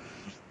touchdown.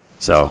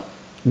 So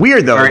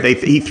weird though. Right.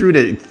 He threw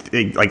to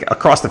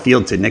across the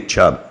field to Nick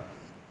Chubb.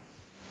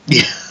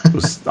 Yeah, it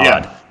was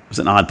odd. It was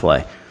an odd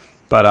play,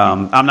 but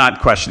I'm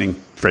not questioning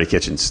Freddie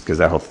Kitchens because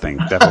that whole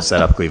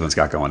setup Cleveland's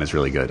got going is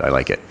really good. I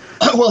like it.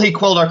 Well, he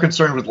quelled our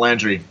concern with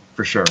Landry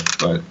for sure,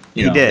 but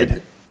he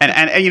did.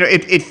 And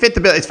it fit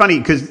the bill. It's funny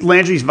because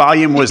Landry's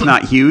volume was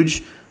not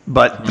huge,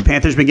 but the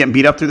Panthers been getting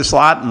beat up through the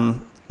slot,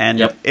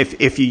 and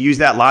if you use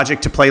that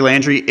logic to play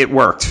Landry, it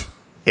worked.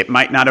 It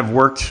might not have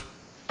worked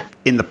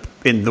in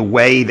the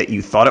way that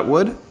you thought it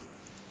would,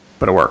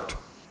 but it worked.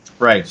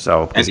 Right.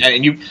 So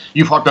and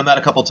you've harped on that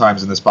a couple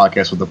times in this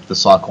podcast with the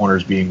slot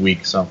corners being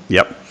weak. So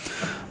yep.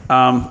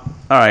 All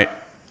right.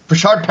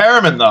 Rashard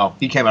Perriman though,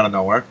 he came out of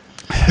nowhere.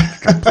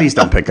 God, please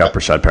don't pick up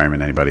Rashard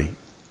Perriman, anybody.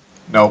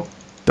 Nope.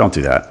 Don't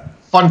do that.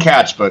 Fun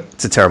catch, but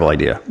it's a terrible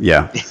idea.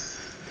 Yeah.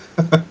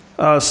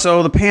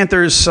 So the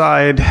Panthers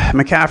side,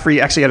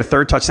 McCaffrey actually had a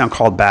third touchdown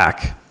called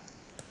back.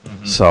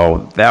 Mm-hmm.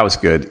 So that was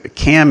good.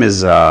 Cam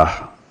is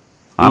man.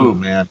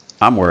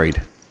 I'm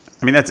worried.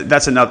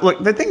 That's enough.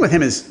 Look, the thing with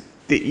him is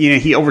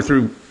he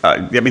overthrew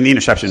the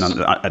interception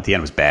at the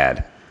end was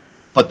bad.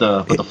 But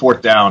the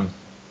fourth down.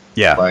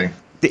 Yeah. Play.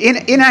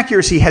 The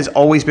inaccuracy has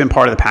always been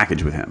part of the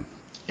package with him.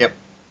 Yep.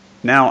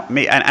 Now,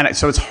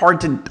 so it's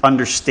hard to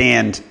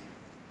understand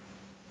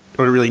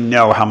or to really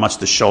know how much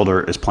the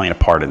shoulder is playing a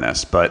part in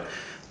this. But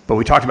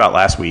we talked about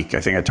last week,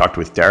 I think I talked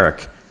with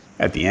Derek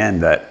at the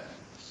end, that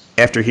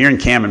after hearing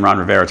Cam and Ron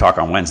Rivera talk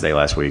on Wednesday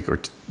last week,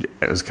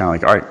 it was kind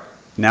of like, all right,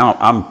 now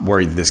I'm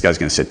worried that this guy's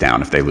going to sit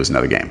down if they lose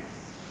another game.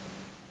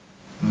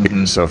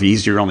 Mm-hmm. So if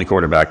he's your only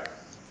quarterback,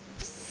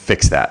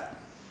 fix that.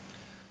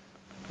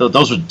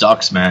 Those were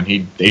ducks, man.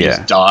 They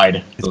just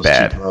died. It's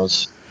bad. Two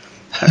throws.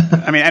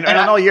 And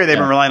all year they've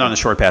been relying on the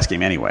short pass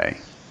game anyway.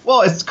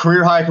 Well, it's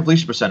career high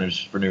completion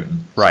percentage for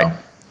Newton. Right. So.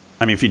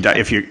 If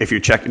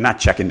you're not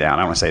checking down, I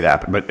don't want to say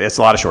that, but it's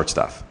a lot of short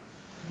stuff.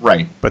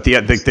 Right. But the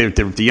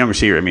young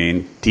receiver,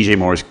 DJ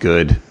Moore's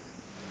good.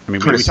 We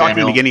talked at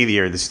the beginning of the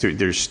year.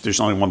 There's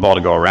only one ball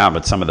to go around,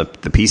 but some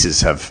of the pieces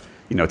have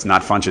it's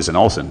not Funchess and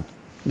Olsen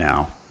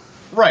now.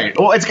 Right.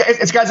 Well, it's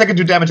guys that can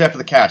do damage after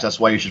the catch. That's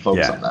why you should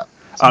focus on that.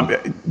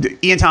 So.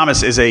 Ian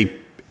Thomas is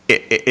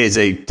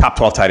a top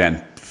 12 tight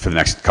end for the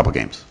next couple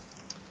games.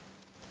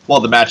 Well,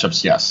 the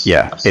matchups, yes.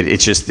 Yeah,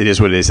 it is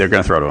what it is. They're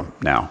going to throw to him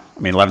now.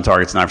 11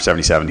 targets, 9 for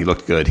 77. He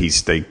looked good.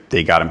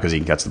 They got him because he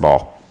can catch the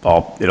ball.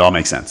 It all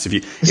makes sense.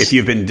 If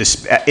you've been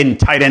in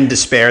tight end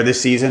despair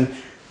this season,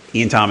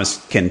 Ian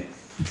Thomas can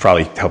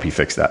probably help you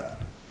fix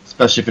that.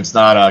 Especially if it's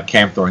not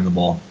Cam throwing the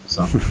ball.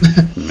 So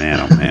man,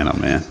 oh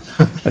man,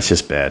 that's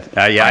just bad.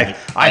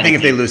 I think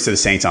if they lose to the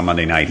Saints on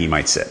Monday night, he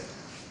might sit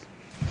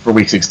for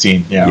Week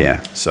 16.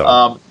 Yeah.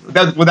 So would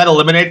that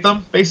eliminate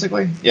them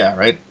basically? Yeah.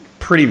 Right.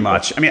 Pretty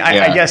much.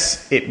 I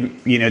guess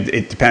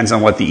it depends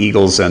on what the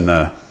Eagles and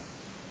the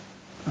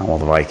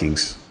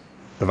Vikings.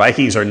 The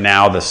Vikings are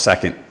now the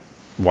second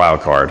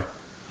wild card.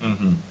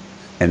 Mm-hmm.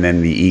 and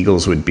then the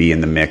Eagles would be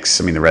in the mix.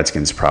 I mean, the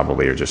Redskins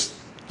probably are just,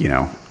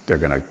 they're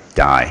going to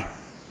die.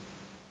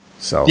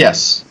 So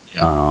yes,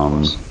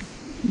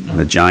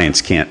 the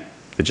Giants can't.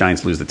 The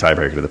Giants lose the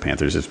tiebreaker to the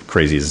Panthers. As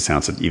crazy as it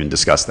sounds to even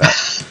discuss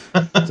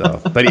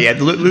that. But yeah,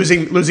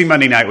 losing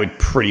Monday night would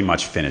pretty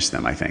much finish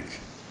them, I think.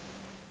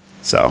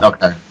 So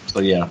okay, so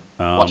yeah,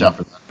 watch out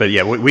for that. But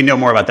yeah, we know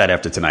more about that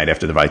after tonight,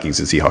 after the Vikings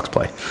and Seahawks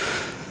play.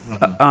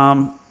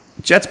 Mm-hmm.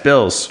 Jets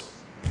Bills.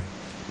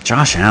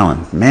 Josh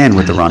Allen, man,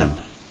 with the running.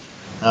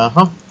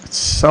 It's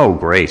so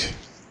great.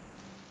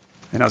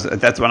 And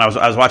that's when I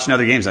was watching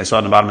other games. And I saw it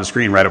on the bottom of the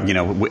screen, right?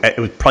 It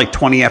was probably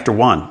 20 after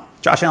 1.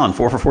 Josh Allen,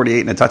 4 for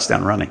 48 and a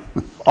touchdown running.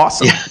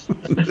 Awesome.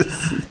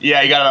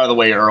 Yeah, he got it out of the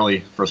way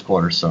early first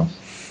quarter. So,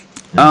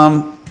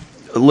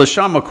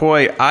 LaShawn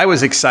McCoy. I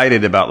was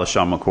excited about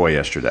LaShawn McCoy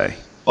yesterday.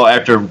 Well,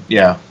 after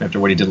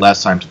what he did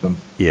last time to them.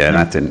 Yeah, and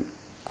that didn't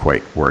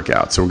quite work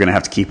out. So we're gonna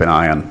have to keep an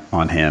eye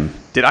on him.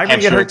 Did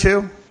Ivory get hurt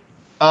too?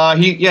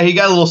 He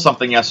got a little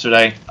something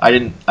yesterday. I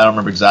don't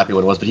remember exactly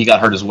what it was, but he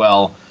got hurt as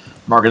well.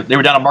 They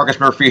were down to Marcus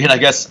Murphy, and I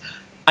guess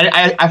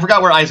I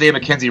forgot where Isaiah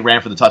McKenzie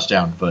ran for the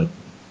touchdown, but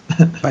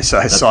I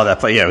saw that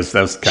play. Yeah,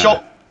 that was kind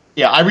of.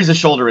 Ivory's a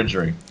shoulder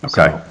injury.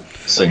 Okay,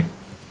 so, see.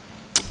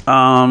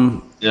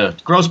 Yeah,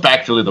 gross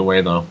backfield either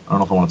way though. I don't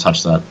know if I want to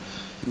touch that.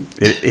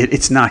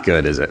 It's not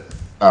good, is it?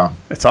 Oh,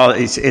 it's all.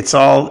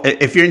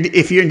 If you're in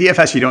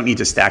DFS, you don't need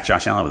to stack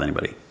Josh Allen with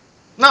anybody.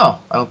 No,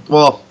 I don't.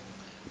 Well,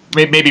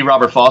 maybe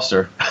Robert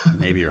Foster.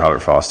 Maybe Robert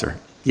Foster.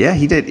 Yeah,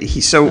 he did.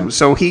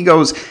 So he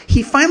goes.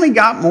 He finally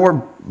got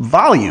more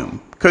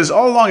volume because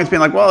all along it's been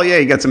like, well, yeah,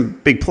 he got some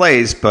big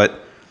plays, but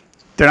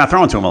they're not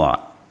throwing to him a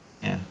lot.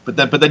 Yeah, but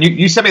then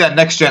you sent me that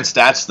next gen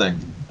stats thing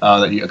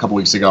a couple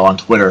weeks ago on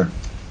Twitter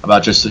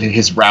about just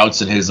his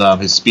routes and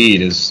his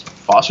speed. Is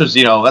Foster's,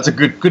 that's a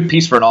good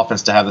piece for an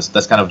offense to have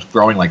that's kind of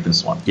growing like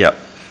this one. Yep.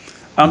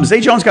 Zay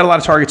Jones got a lot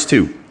of targets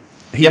too.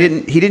 He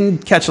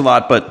didn't catch a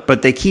lot,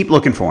 but they keep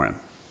looking for him,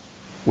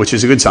 which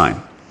is a good sign.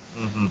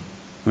 Mm-hmm.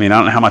 I mean, I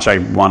don't know how much I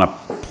want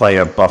to play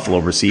a Buffalo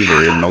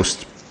receiver in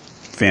most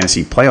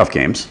fantasy playoff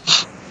games.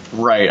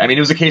 Right. I mean,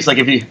 it was a case like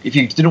if you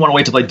didn't want to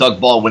wait to play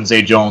Doug Ball when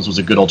Zay Jones was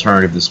a good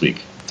alternative this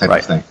week type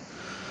of thing.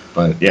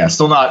 But yeah,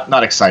 still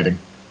not exciting.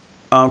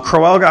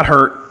 Crowell got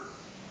hurt,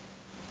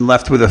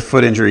 left with a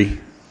foot injury.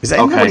 Is that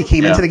what he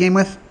came into the game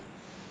with?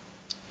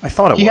 I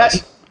thought it was.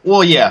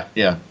 Yeah.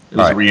 It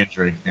was a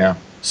re-injury. Yeah.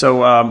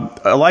 So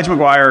Elijah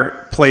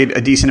McGuire played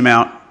a decent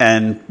amount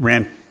and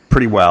ran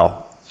pretty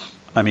well.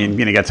 I mean,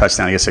 he got a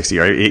touchdown, he got 60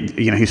 yards.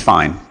 He's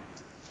fine.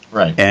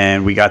 Right.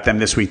 And we got them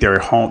this week. They're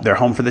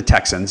home for the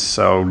Texans,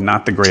 so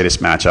not the greatest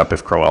matchup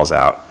if Crowell's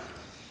out.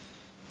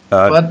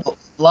 But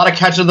a lot of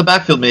catches in the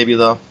backfield maybe,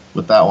 though,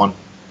 with that one.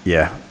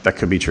 Yeah, that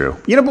could be true.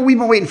 But we've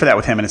been waiting for that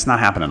with him, and it's not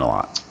happening a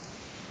lot.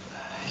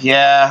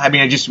 Yeah, I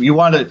mean, you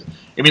want to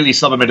immediately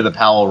sub him into the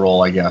Powell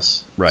role, I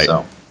guess. Right.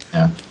 So,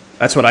 yeah.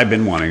 That's what I've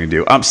been wanting to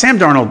do. Sam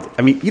Darnold,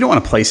 I mean, you don't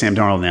want to play Sam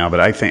Darnold now, but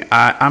I think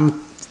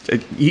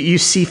you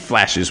see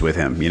flashes with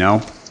him,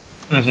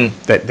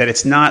 Mm-hmm. That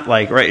it's not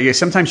like, right,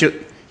 sometimes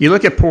you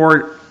look at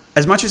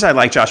as much as I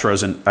like Josh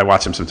Rosen, I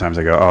watch him sometimes,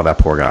 I go, oh, that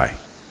poor guy.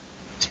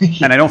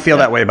 And I don't feel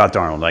that way about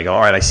Darnold. I go,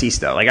 all right, I see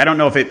stuff. Like, I don't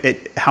know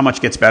if how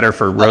much gets better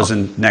for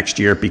Rosen next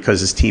year because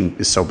his team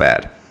is so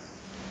bad.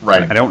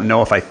 Right. I don't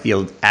know if I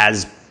feel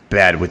as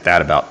bad with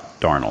that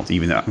about Darnold,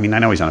 even though, I mean, I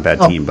know he's on a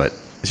bad team, but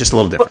it's just a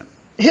little different.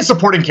 His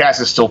supporting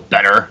cast is still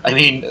better. I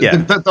mean,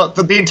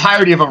 the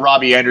entirety of a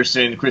Robbie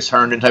Anderson, Chris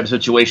Herndon type of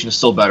situation is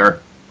still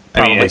better.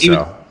 Probably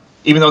so.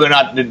 Even though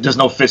there's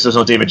no Fitz, there's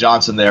no David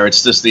Johnson there.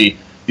 It's just the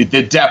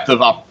depth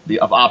of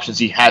options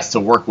he has to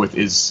work with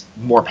is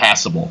more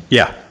passable.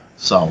 Yeah.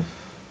 So.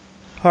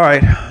 All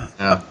right.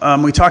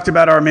 Yeah. We talked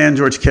about our man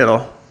George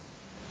Kittle.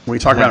 We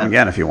talk about him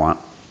again if you want,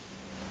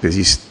 because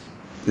he's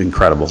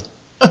incredible.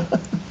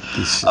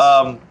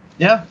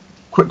 Yeah.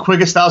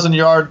 Quickest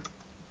 1,000-yard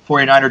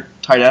 49er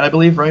tight end, I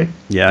believe, right?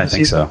 Yeah, I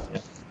think so.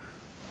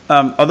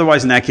 Yeah.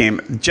 Otherwise, in that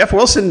game, Jeff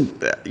Wilson,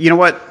 you know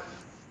what?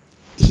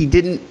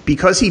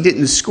 Because he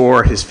didn't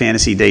score, his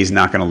fantasy day is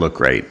not going to look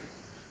great.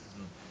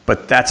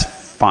 But that's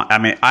fine. I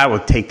mean, I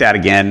would take that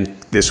again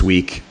this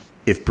week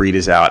if Breed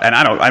is out.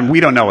 And we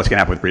don't know what's going to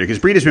happen with Breed because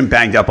Breed has been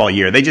banged up all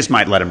year. They just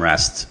might let him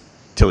rest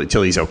till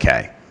he's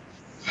okay.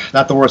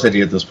 Not the worst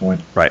idea at this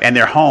point. Right. And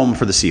they're home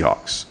for the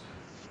Seahawks.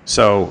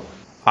 So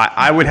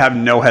I would have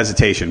no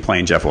hesitation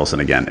playing Jeff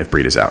Wilson again if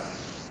Breed is out.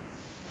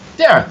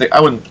 Yeah,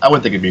 I wouldn't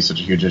think it'd be such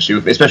a huge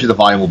issue, especially the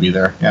volume will be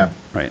there. Yeah.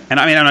 Right. And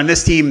I mean, on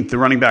this team, the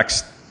running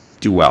backs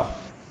do well.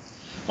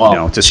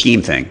 It's a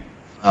scheme thing.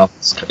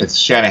 It's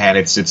Shanahan.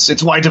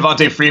 It's why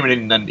Devontae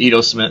Freeman and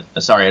Edo Smith.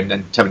 And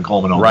Tevin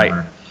Coleman.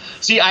 Right.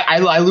 See,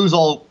 I lose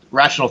all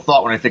rational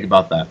thought when I think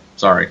about that.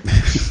 Sorry.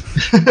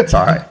 It's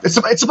all right.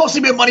 It's supposed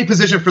to be a money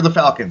position for the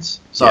Falcons.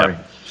 Sorry,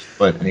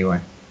 but anyway.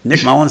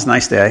 Nick Mullins,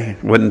 nice day.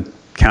 Wouldn't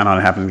count on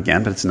it happening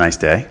again, but it's a nice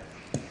day.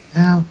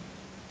 Yeah.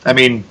 I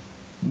mean,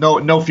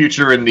 no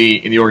future in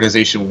the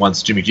organization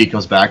once Jimmy G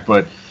comes back,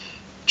 but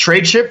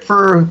trade chip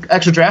for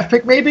extra draft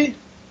pick maybe.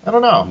 I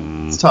don't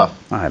know. It's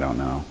tough. I don't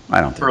know.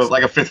 I don't think for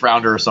like a 5th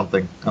rounder or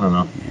something. I don't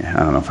know. Yeah,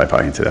 I don't know if I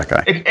buy into that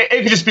guy.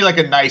 It could just be like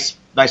a nice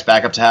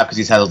backup to have because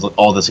he's had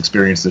all this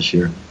experience this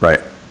year. Right.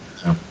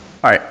 So. All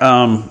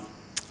right.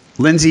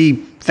 Lindsey,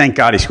 thank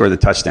God he scored the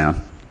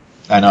touchdown.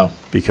 I know.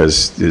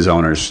 Because his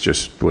owners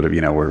just would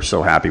have, were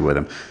so happy with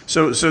him.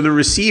 So the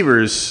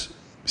receivers,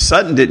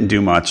 Sutton didn't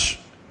do much,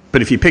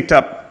 but if you picked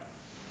up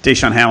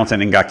Deshaun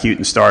Hamilton and got cute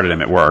and started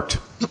him, it worked.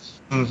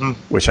 Mm-hmm.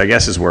 Which I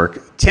guess is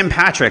work. Tim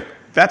Patrick,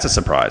 that's a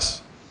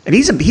surprise. And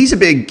he's an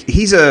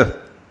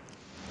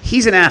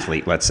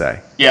athlete, let's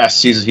say.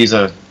 Yes, he's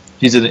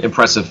an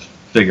impressive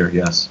figure,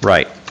 yes.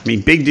 Right. I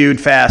mean, big dude,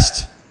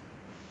 fast.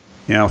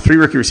 3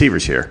 rookie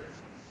receivers here.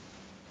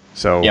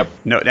 So yep.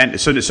 No, and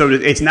so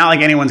it's not like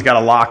anyone's got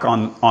a lock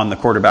on the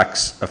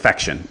quarterback's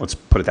affection. Let's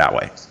put it that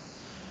way.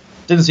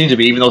 Didn't seem to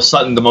be, even though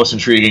Sutton the most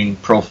intriguing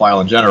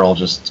profile in general.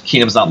 Just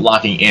Keenum's not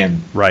locking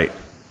in. Right.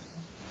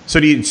 So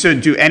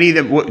do any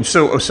of the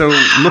so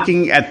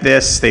looking at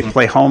this, they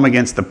play home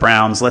against the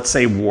Browns. Let's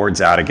say Ward's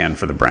out again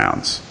for the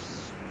Browns.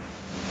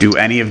 Do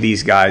any of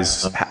these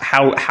guys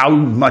how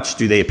much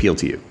do they appeal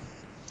to you?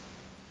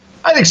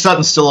 I think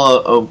Sutton's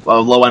still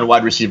a low-end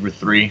wide receiver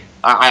 3.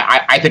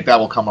 I think that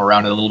will come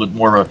around in a little bit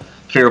more of a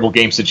favorable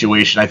game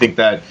situation. I think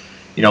that,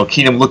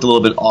 Keenum looked a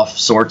little bit off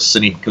sorts,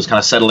 and he was kind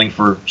of settling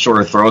for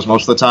shorter throws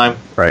most of the time.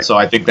 Right. So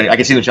I think that I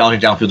can see them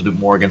challenging downfield a bit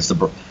more against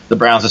the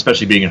Browns,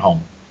 especially being at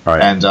home.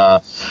 Right. And I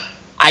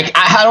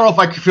don't know if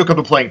I feel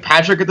comfortable playing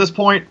Patrick at this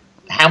point.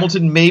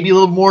 Hamilton maybe a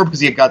little more because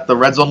he got the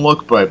red zone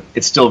look, but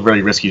it's still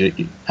very risky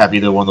to have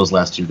either one of those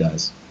last 2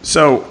 guys.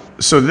 So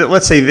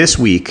let's say this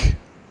week.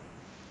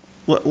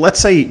 Let's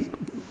say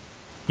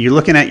you're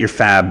looking at your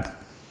fab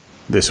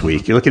this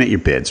week. You're looking at your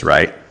bids,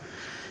 right?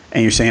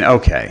 And you're saying,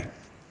 okay,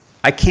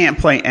 I can't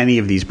play any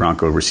of these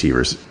Bronco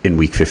receivers in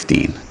week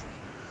 15.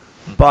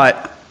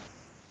 But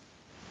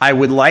I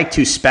would like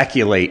to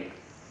speculate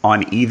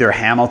on either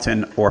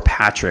Hamilton or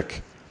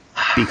Patrick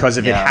because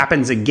if it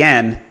happens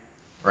again,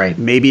 right,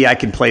 maybe I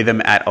can play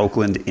them at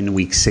Oakland in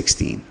week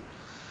 16.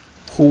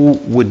 Who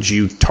would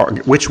you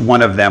target? Which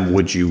one of them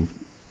would you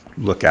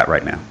look at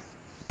right now?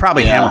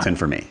 Probably Hamilton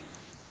for me.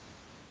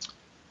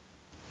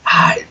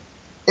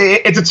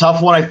 It's a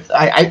tough one.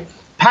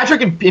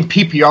 Patrick in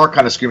PPR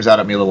kind of screams out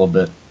at me a little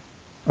bit.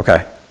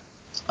 Okay.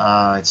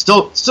 It's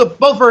still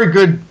both very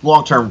good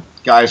long-term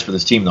guys for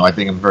this team, though. I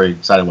think I'm very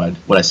excited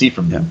what I see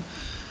from them.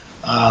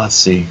 Let's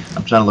see.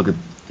 I'm trying to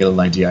get an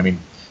idea. I mean,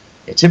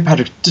 Tim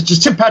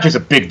Patrick's a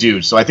big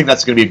dude, so I think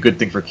that's going to be a good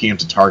thing for Keenum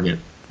to target.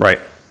 Right.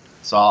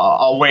 So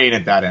I'll weigh in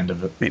at that end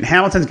of it. I mean,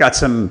 Hamilton's got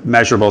some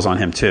measurables on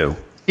him too.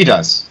 He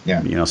does.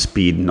 Yeah.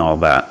 Speed and all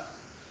that.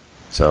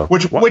 So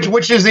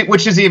which is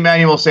the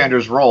Emmanuel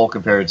Sanders role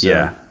compared to?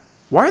 Yeah.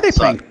 Why are they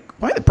playing?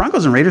 Why the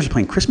Broncos and Raiders are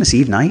playing Christmas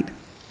Eve night?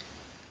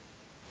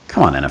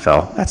 Come on,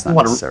 NFL. That's not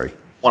necessary.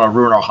 Want to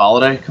ruin our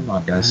holiday? Come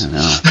on, guys. I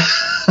know.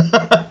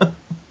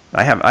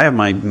 I have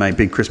my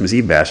big Christmas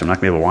Eve bash. I'm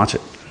not gonna be able to watch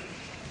it.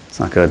 It's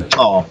not good.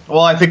 Oh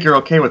well, I think you're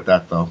okay with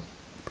that though.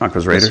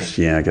 Broncos Raiders?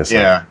 Yeah, I guess.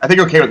 Yeah, I think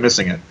you're okay with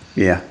missing it.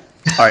 Yeah.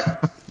 All right.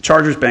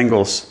 Chargers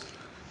Bengals.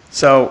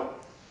 So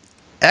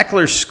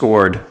Eckler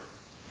scored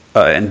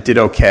and did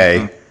okay.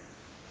 Mm-hmm.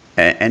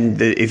 And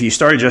if you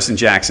started Justin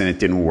Jackson, it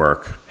didn't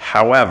work.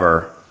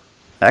 However,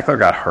 Eckler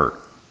got hurt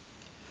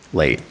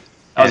late.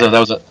 That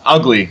was an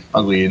ugly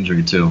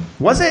injury too.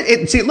 Was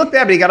it? It looked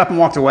bad, but he got up and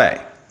walked away.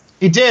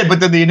 He did, but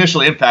then the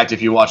initial impact,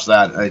 if you watch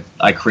that,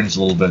 I cringed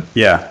a little bit.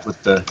 Yeah.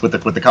 With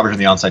the coverage and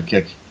the onside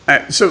kick.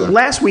 So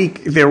last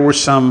week there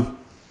was a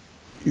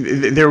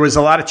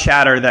lot of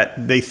chatter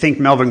that they think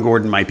Melvin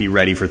Gordon might be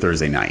ready for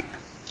Thursday night.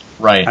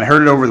 Right. I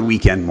heard it over the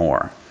weekend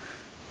more.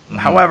 Mm-hmm.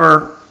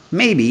 However,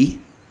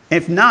 maybe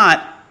if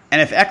not,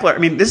 and if Eckler, I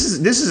mean, this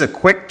is a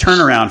quick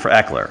turnaround for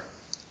Eckler.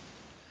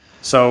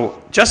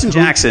 So Justin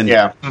Jackson,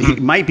 he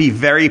might be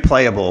very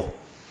playable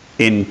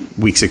in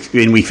week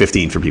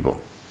 15 for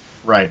people.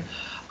 Right.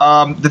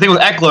 The thing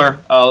with Eckler,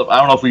 I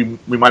don't know if we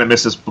might have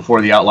missed this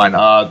before the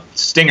outline.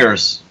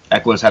 Stingers,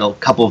 Eckler's had a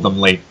couple of them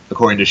late,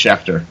 according to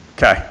Schefter.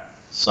 Okay.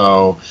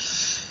 So,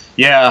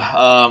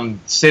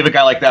 save a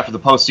guy like that for the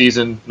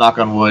postseason. Knock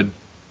on wood,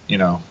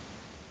 Do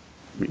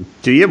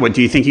you? What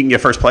do you think you can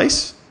get first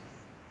place?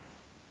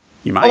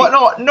 You might.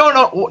 Oh,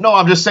 no.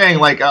 I'm just saying,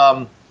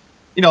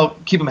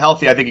 keep him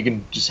healthy. I think you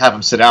can just have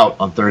him sit out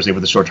on Thursday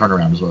with a short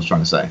turnaround. Is what I was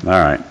trying to say. All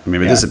right. I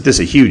mean, this is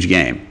a huge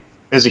game.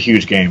 It's a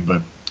huge game,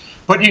 but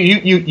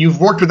you've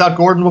worked without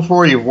Gordon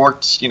before. You've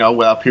worked,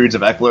 without periods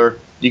of Eckler.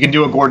 You can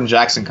do a Gordon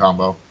Jackson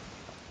combo.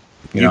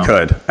 You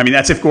could. I mean,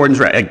 that's if Gordon's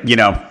right.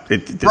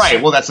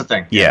 Right. Well, that's the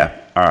thing. Yeah.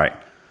 All right.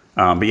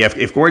 But yeah,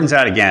 if Gordon's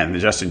out again, the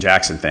Justin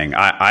Jackson thing,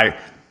 I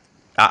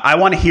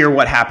want to hear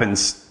what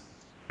happens,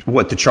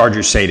 what the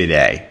Chargers say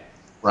today.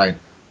 Right.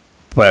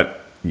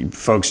 But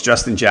folks,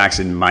 Justin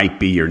Jackson might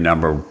be your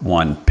number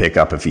one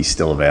pickup if he's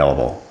still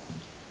available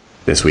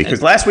this week.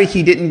 Because last week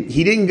he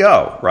didn't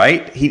go,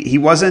 right? He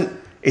wasn't.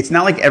 It's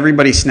not like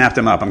everybody snapped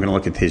him up. I'm going to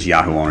look at his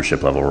Yahoo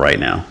ownership level right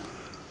now.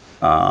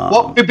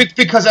 Well,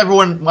 because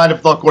everyone might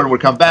have thought Gordon would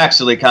come back,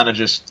 so they kind of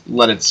just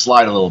let it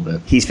slide a little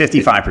bit. He's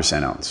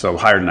 55% owned, so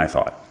higher than I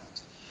thought.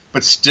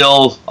 But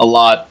still a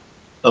lot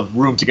of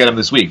room to get him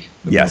this week.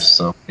 Yes.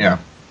 So, yeah.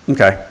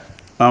 Okay.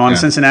 On the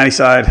Cincinnati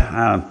side,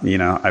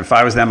 if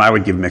I was them, I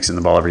would give Mixon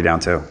the ball every down,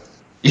 too.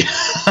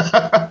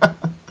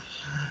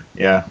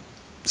 Yeah.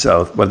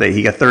 So,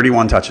 he got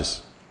 31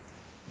 touches.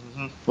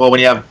 Mm-hmm. Well, when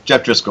you have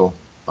Jeff Driscoll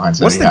behind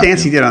What's the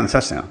dance he did on the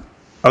touchdown?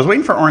 I was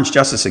waiting for Orange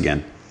Justice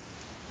again.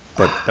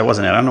 But that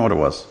wasn't it. I don't know what it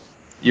was.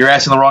 You're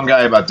asking the wrong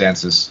guy about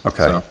dances.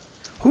 Okay. So.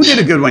 Who did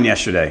a good one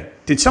yesterday?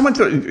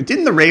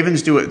 Didn't the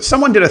Ravens do it?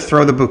 Someone did a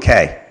throw the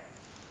bouquet.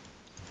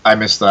 I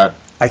missed that.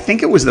 I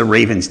think it was the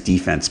Ravens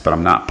defense, but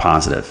I'm not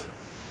positive.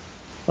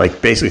 Like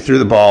basically threw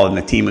the ball and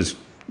the team was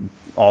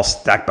all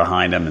stacked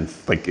behind him, and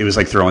it was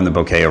like throwing the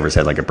bouquet over his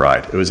head like a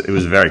bride. It was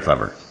very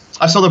clever.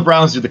 I saw the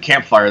Browns do the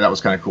campfire. That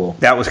was kind of cool.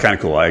 That was kind of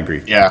cool. I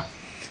agree. Yeah.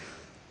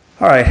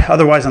 All right.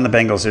 Otherwise, on the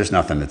Bengals, there's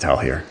nothing to tell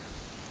here.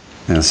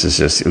 This is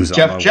just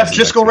Jeff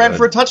Driscoll ran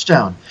for a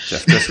touchdown.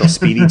 Jeff Driscoll,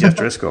 speedy Jeff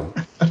Driscoll.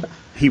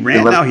 He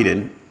ran. No, he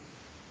didn't.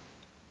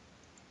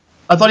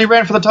 I thought he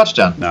ran for the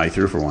touchdown. No, he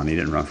threw for one. He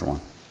didn't run for one.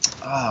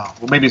 Oh,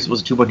 well, maybe it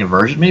was a 2-point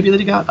conversion. Maybe that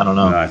he got. I don't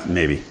know.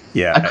 Maybe.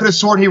 Yeah. I could have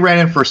sworn he ran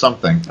in for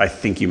something. I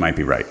think you might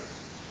be right.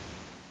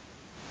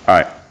 All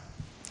right.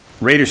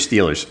 Raiders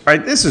Steelers. All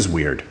right. This is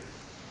weird.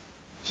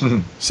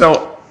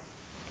 So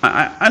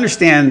I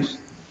understand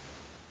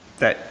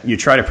that you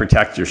try to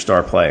protect your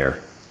star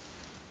player.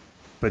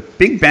 But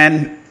Big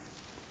Ben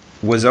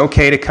was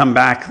okay to come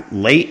back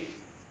late,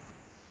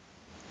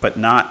 but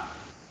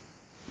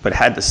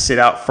had to sit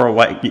out for a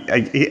while.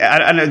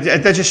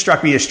 That just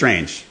struck me as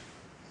strange.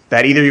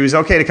 That either he was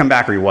okay to come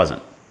back or he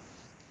wasn't.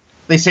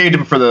 They saved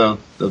him for the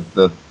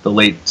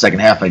late second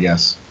half, I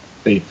guess.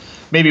 Maybe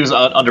he was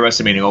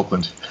underestimating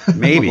Oakland.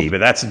 Maybe, but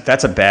that's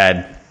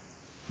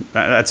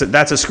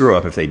a screw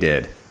up if they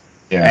did.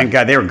 Yeah. And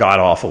God, they were god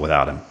awful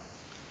without him.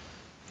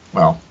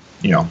 Well,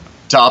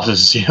 Dobbs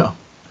is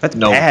That's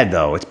bad,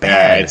 though. It's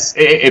bad.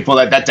 Yeah,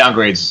 that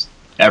downgrades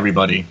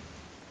everybody.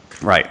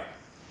 Right.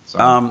 So.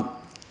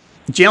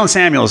 Jalen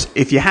Samuels,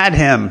 if you had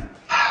him,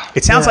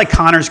 it sounds like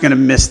Connor's going to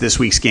miss this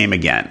week's game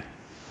again.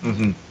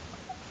 Mm-hmm.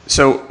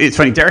 So it's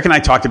funny. Derek and I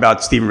talked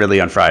about Stephen Ridley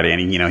on Friday, and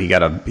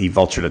he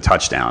vultured a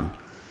touchdown,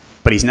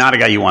 but he's not a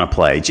guy you want to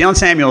play. Jalen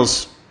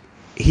Samuels,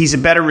 he's a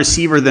better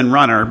receiver than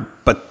runner,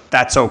 but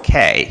that's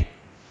okay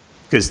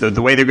because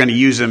the way they're going to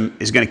use him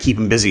is going to keep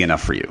him busy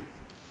enough for you.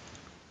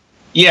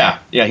 Yeah.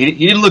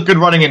 He didn't look good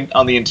running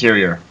on the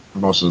interior for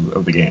most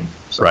of the game.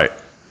 So, right.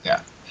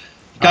 Yeah.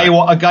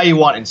 A guy you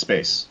want in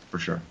space for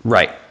sure.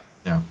 Right.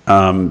 Yeah.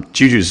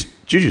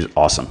 Juju's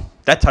awesome.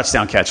 That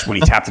touchdown catch when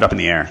he tapped it up in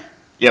the air.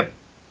 Yep.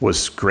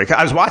 Was great.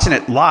 I was watching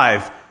it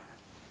live,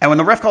 and when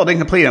the ref called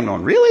incomplete, I'm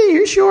going, "Really? Are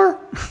you sure?"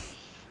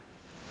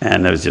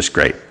 And it was just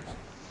great.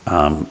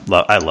 I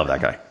love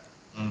that guy.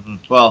 Mm-hmm.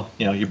 Well,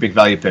 your big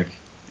value pick.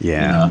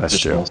 Yeah, that's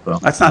true. So.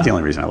 That's not the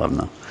only reason I love him,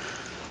 though.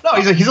 No,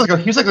 he's like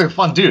a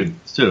fun dude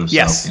too.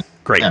 Yes, so,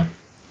 great.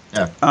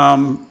 Yeah.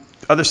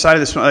 Other side of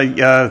this,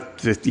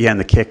 and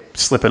the kick,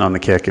 slipping on the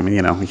kick. I mean,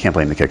 you can't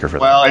blame the kicker for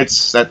that. Well,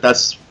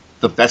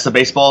 that's the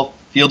baseball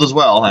field as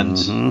well, and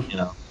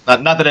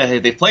not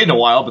that they've played in a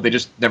while, but they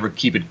just never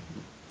keep it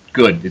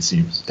good. It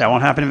seems that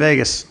won't happen in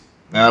Vegas.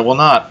 Will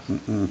not.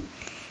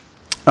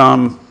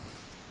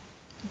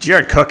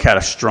 Jared Cook had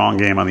a strong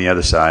game on the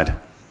other side.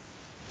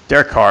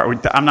 Derek Carr.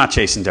 I'm not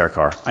chasing Derek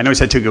Carr. I know he's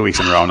had 2 good weeks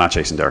in a row. I'm not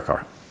chasing Derek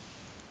Carr.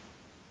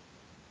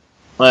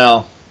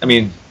 Well, I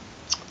mean,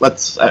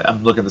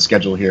 I'm looking at the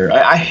schedule here.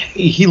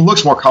 He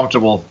looks more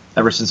comfortable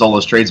ever since all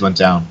those trades went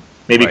down.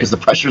 Maybe because the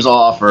pressure's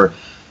off, or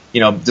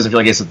doesn't feel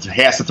like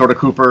he has to throw to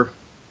Cooper.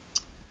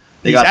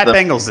 He's at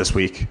Bengals this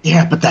week.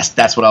 Yeah, but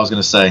that's what I was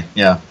going to say.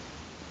 Yeah,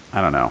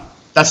 I don't know.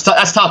 That's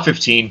top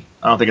 15.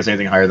 I don't think it's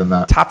anything higher than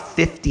that. Top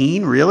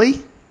 15,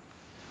 really?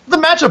 The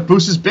matchup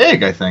boost is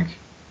big, I think.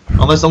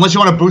 Unless you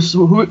want to boost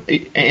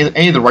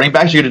any of the running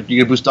backs, you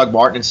could boost Doug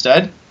Martin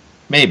instead.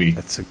 Maybe.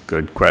 That's a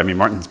good question.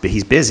 I mean,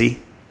 he's busy.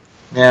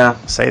 Yeah.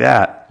 I'll say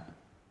that.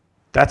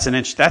 That's an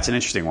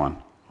interesting one.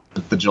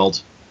 The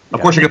jolt.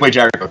 Of course, you're going to play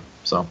Jared Cook.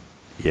 So.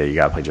 Yeah, you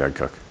got to play Jared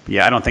Cook.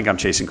 Yeah, I don't think I'm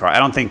chasing Carr. I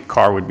don't think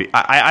Carr would be.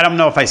 I don't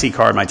know if I see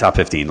Carr in my top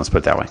 15. Let's put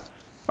it that way. All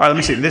right, let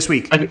me see. This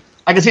week.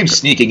 I can see him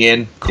sneaking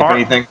in, if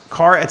anything.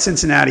 Carr at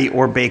Cincinnati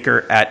or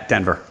Baker at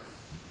Denver?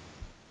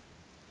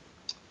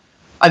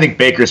 I think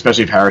Baker,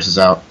 especially if Harris is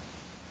out.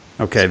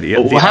 Okay.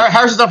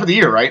 Harris is out for the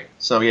year, right?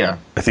 So, yeah.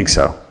 I think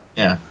so.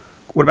 Yeah.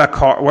 What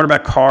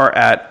about Carr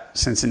at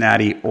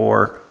Cincinnati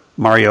or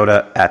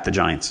Mariota at the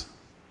Giants?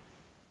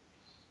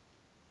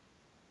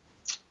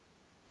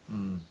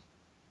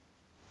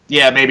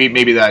 Yeah, maybe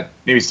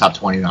it's top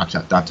 20, not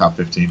top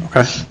 15.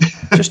 Okay.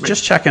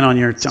 just checking on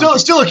your. Still a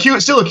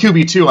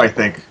QB2, I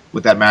think,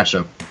 with that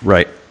matchup.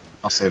 Right.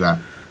 I'll say that.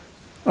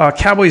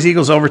 Cowboys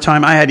Eagles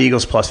overtime. I had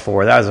Eagles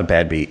 +4. That was a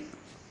bad beat.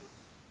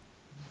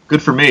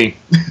 Good for me.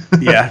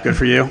 Yeah, good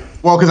for you.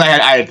 Well, because I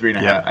had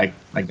 3.5. Yeah.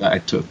 I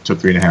took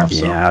 3.5.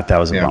 So. Yeah, that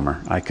was a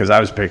bummer. Because I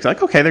was picked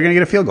okay, they're going to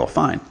get a field goal.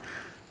 Fine.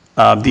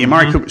 The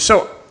Amari Cooper.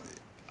 So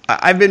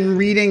I've been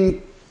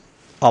reading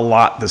a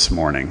lot this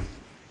morning.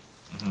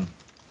 Mm-hmm.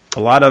 A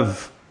lot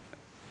of,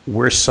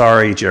 we're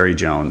sorry, Jerry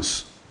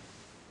Jones.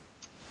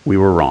 We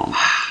were wrong.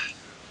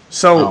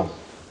 So,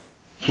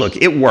 look,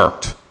 it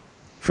worked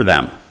for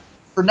them.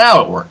 For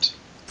now, it worked.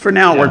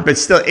 It worked, but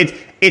still,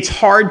 it's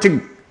hard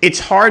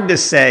to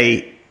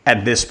say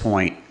at this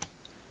point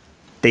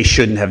they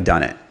shouldn't have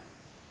done it.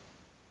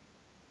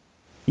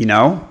 You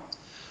know?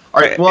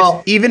 All right.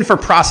 Well, even for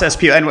process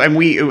people, and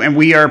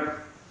we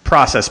are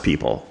process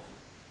people.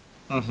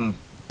 Mm-hmm.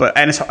 But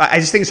I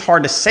just think it's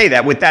hard to say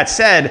that. With that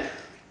said,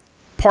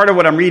 part of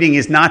what I'm reading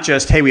is not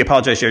just, hey, we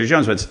apologize to Jerry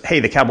Jones, but it's, hey,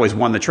 the Cowboys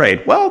won the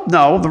trade. Well,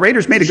 no, the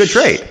Raiders made a good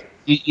trade.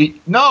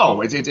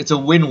 No, it's a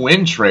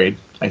win-win trade,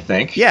 I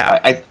think.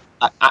 Yeah.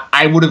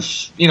 I would have,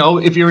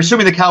 if you're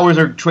assuming the Cowboys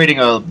are trading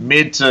a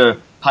mid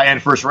to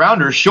high-end first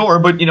rounder, sure,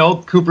 but,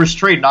 Cooper's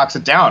trade knocks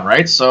it down,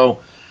 right?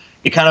 So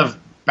it kind of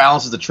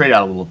balances the trade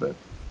out a little bit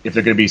if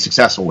they're going to be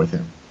successful with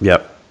him.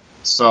 Yep.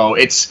 So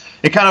it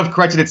kind of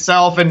corrected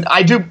itself, and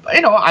I do,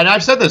 and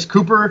I've said this,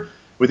 Cooper,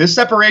 with his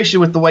separation,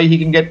 with the way he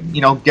can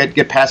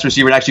get past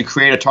receiver and actually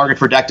create a target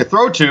for Dak to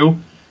throw to,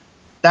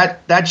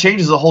 that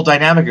changes the whole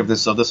dynamic of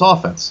this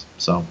offense.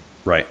 So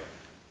right.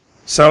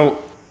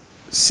 So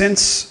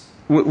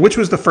which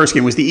was the first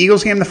game? Was the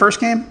Eagles game the first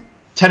game?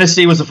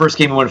 Tennessee was the first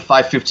game. He went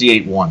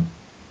 558-1.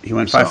 He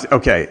went 5.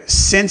 Okay.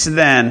 Since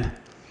then,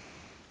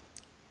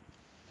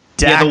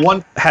 Dak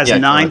has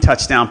 9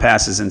 touchdown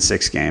passes in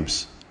 6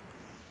 games.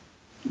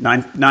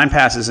 9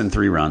 passes and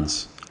 3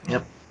 runs.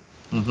 Yep.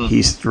 Mm-hmm.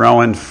 He's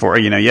throwing for,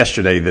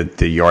 yesterday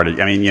the yardage.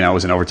 I mean, it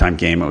was an overtime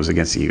game. It was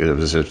against the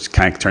Eagles. It was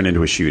kind of turned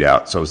into a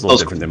shootout, so it was a little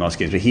different than most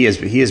games. But he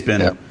has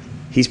been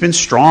he's been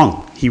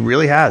strong. He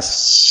really has.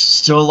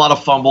 Still a lot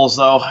of fumbles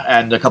though,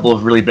 and a couple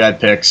of really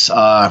bad picks.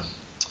 But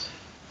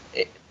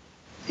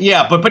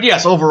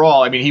yes,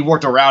 overall, I mean, he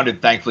worked around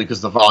it thankfully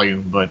because of the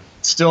volume, but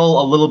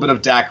still a little bit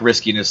of Dak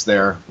riskiness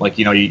there. Like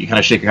you kind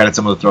of shake your head at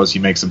some of the throws he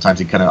makes. Sometimes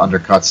he kind of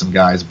undercuts some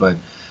guys, but.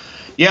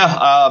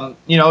 Yeah,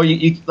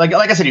 you like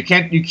I said, you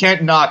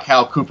can't knock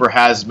how Cooper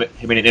has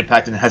made an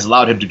impact and has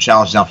allowed him to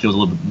challenge downfield a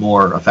little bit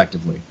more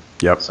effectively.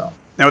 Yep. So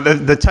now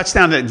the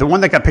touchdown, the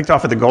one that got picked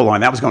off at the goal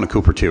line, that was going to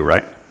Cooper too,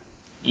 right?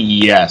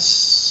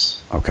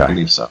 Yes. Okay. I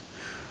believe so.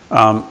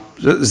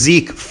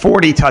 Zeke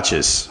 40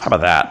 touches. How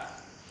about that?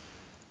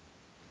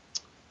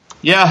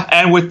 Yeah,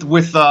 and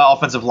with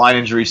offensive line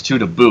injuries too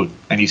to boot,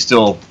 and he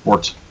still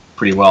worked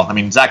pretty well. I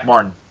mean, Zach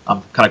Martin,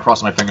 I'm kind of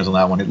crossing my fingers on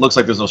that one. It looks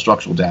like there's no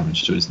structural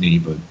damage to his knee,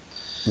 but.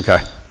 Okay.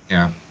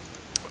 Yeah.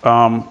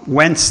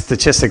 Wentz,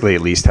 statistically at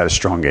least, had a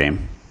strong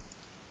game.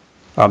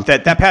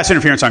 That pass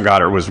interference on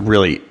Goddard was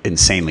really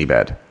insanely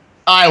bad.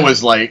 I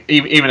was like,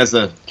 even as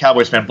a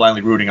Cowboys fan blindly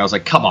rooting, I was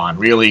like, come on,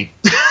 really?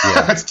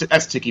 Yeah.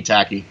 that's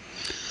ticky-tacky.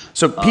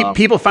 So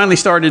people finally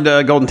started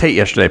Golden Tate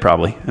yesterday,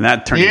 probably, and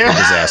that turned into a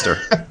disaster.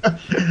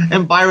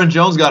 And Byron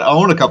Jones got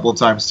owned a couple of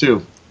times,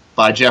 too,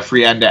 by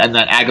Jeffrey and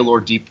that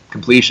Aguilar deep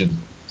completion.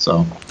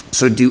 So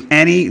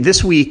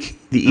this week,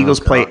 the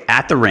Eagles play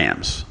at the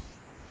Rams.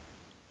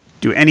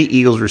 Do any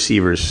Eagles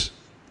receivers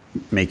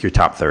make your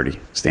top 30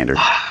 standard?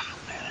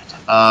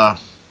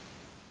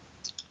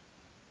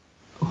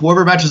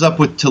 Whoever matches up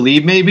with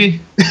Talib, maybe.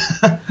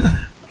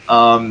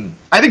 I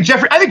think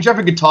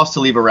Jeffrey could toss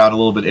Talib around a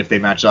little bit if they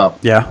match up.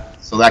 Yeah.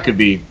 So that could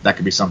be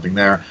something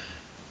there.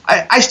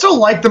 I still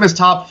like them as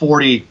top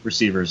 40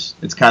 receivers.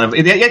 It's kind of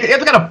you have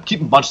to kind of keep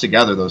them bunched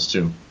together, those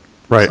two.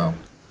 Right. So,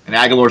 and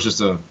Aguilar's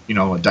just a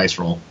dice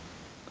roll.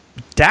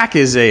 Dak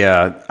is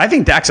I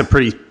think Dak's a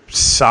pretty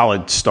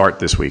solid start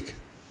this week.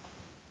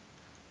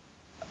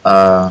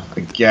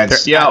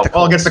 Against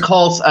the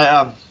Colts.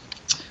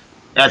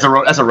 That's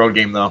a road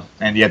game though,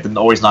 and you have to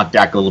always knock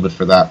Dak a little bit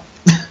for that.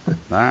 All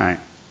right.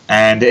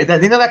 And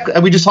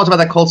that we just talked about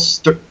that Colts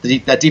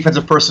that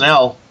defensive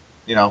personnel.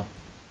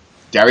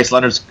 Darius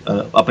Leonard's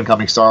up and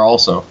coming star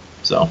also.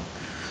 So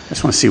I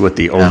just want to see what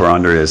the over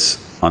under is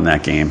on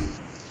that game.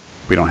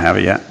 We don't have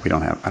it yet. I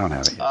don't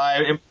have it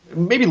yet.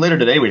 Maybe later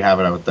today we'd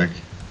have it. I would think.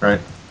 Right.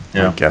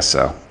 Yeah. I guess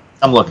so.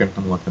 I'm looking.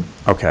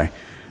 Okay.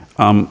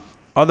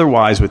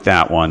 Otherwise, with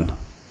that one,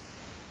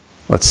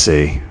 let's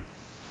see. I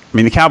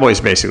mean, the Cowboys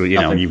basically,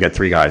 you've got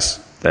 3 guys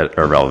that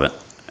are relevant,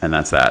 and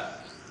that's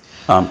that.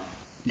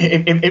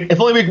 If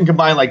only we can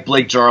combine like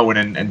Blake Jarwin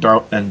and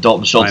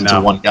Dalton Schultz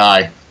into one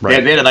guy.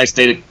 Right. They had a nice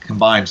day to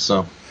combine.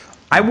 So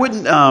I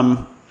wouldn't.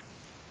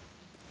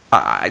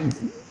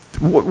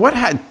 What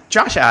had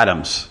Josh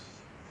Adams?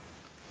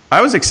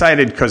 I was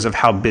excited because of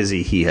how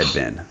busy he had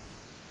been.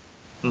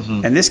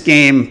 Mm-hmm. And this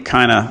game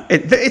kind of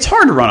it's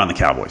hard to run on the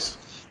Cowboys.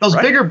 Those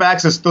bigger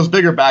backs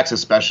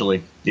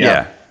especially.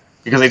 Yeah.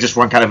 Because they just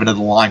run kind of into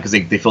the line because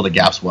they fill the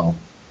gaps well.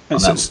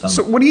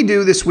 So what do you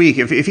do this week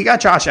if you got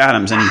Josh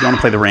Adams and he's going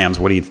to play the Rams?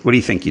 What do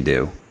you think you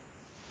do?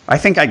 I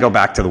think I go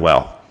back to the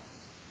well.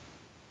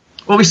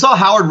 Well, we saw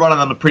Howard run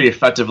on them pretty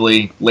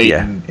effectively late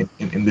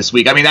in this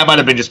week. I mean, that might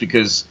have been just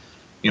because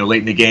late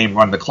in the game,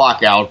 run the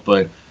clock out.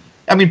 But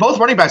I mean, both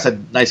running backs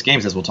had nice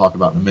games, as we'll talk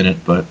about in a minute.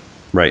 But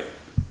right.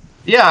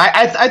 Yeah,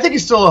 I think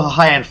he's still a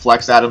high-end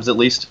flex, Adams, at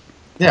least.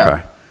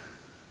 Yeah.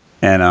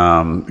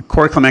 And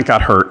Corey Clement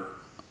got hurt.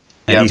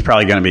 And he's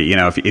probably going to be,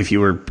 if you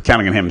were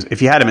counting on him,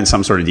 if you had him in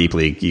some sort of deep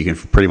league, you can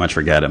pretty much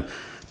forget him.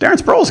 Darren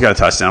Sproles got a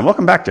touchdown.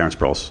 Welcome back, Darren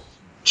Sproles.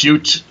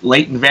 Juked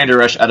Leighton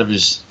Vander Esch out of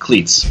his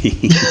cleats. He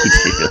really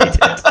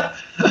did.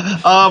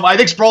 I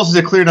think Sproles is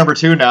a clear number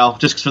 2 now,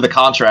 just for the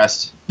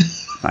contrast.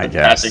 I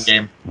guess. Passing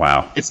game.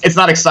 Wow. It's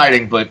not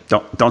exciting, but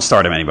don't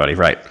start him, anybody.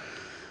 Right.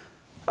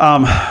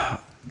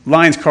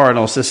 Lions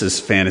Cardinals. This is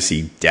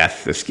fantasy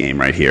death. This game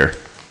right here.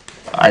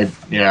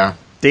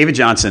 David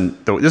Johnson.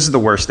 This is the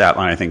worst stat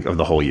line I think of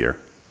the whole year.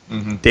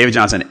 Mm-hmm. David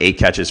Johnson 8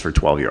 catches for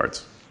 12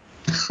 yards.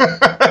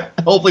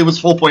 Hopefully, it was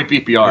full point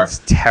PPR.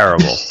 It's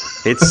terrible.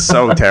 It's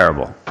so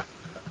terrible.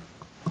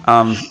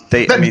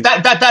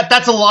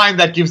 That's a line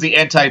that gives the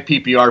anti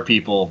PPR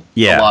people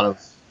a lot of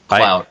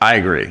clout. I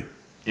agree.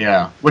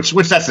 Yeah, which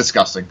that's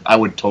disgusting. I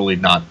would totally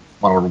not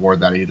want to reward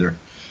that either.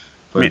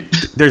 But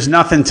there's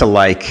nothing to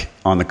like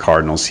on the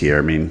Cardinals here.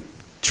 I mean,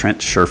 Trent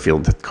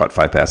Sherfield caught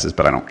 5 passes,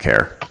 but I don't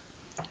care.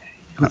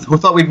 Who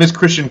thought we'd miss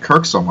Christian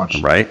Kirk so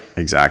much? Right,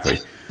 exactly.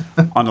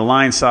 On the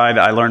Lions side,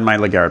 I learned my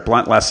LeGarrette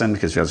Blount lesson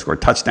because he has scored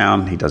a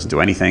touchdown. He doesn't do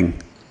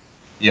anything.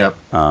 Yep.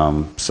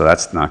 So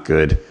that's not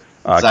good.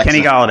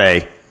 Kenny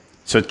Golladay.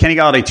 So Kenny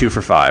Golladay 2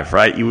 for 5,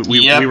 right?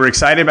 We were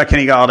excited about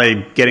Kenny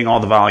Golladay getting all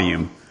the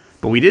volume.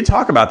 But we did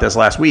talk about this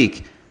last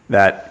week,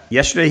 that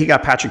yesterday he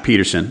got Patrick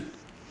Peterson,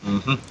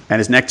 and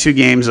his next 2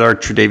 games are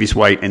Tre'Davious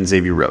White and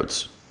Xavier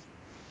Rhodes.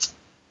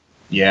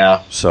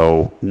 Yeah.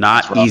 So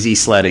not easy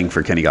sledding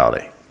for Kenny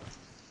Golladay.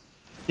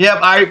 Yeah,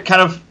 I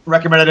kind of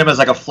recommended him as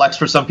like a flex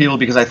for some people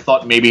because I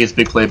thought maybe his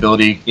big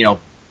playability, not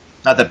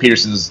that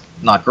Peterson's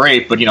not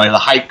great, but, the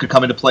height could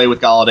come into play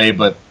with Golladay,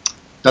 but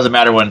it doesn't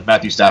matter when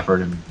Matthew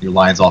Stafford and your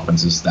Lions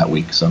offense is that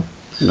weak. So,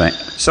 right.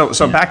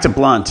 So back to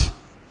Blount.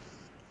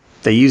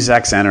 They use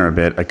Zach Zenner a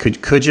bit.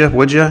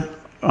 Would you,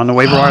 on the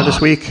waiver wire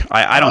this week?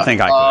 I don't think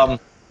I could.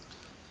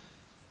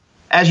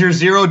 As your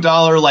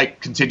 $0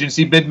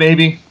 contingency bid,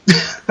 maybe.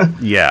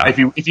 Yeah. If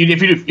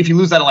you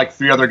lose that on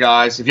 3 other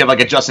guys, if you have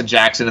a Justin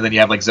Jackson and then you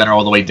have Zenner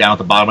all the way down at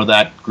the bottom of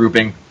that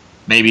grouping,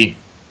 maybe.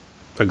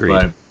 Agreed.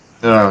 But,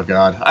 oh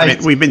God, I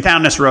mean, we've been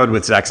down this road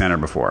with Zach Zenner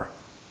before.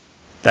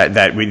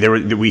 That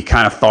we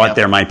kind of thought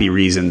there might be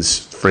reasons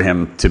for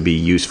him to be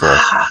useful.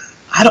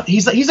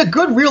 He's a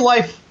good real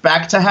life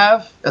back to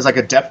have as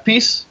a depth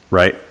piece.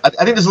 Right. I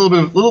think there's a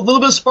little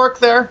bit of spark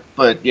there,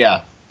 but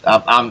yeah,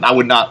 I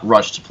would not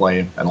rush to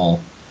play him at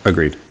all.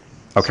 Agreed.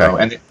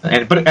 Okay.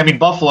 So, but I mean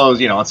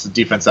Buffalo's, it's the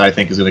defense that I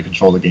think is going to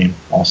control the game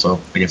also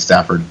against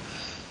Stafford.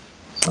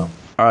 So.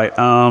 All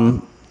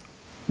right.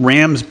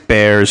 Rams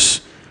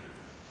Bears.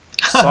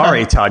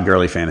 Sorry, Todd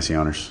Gurley fantasy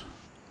owners.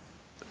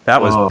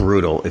 That was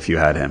brutal. If you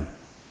had him.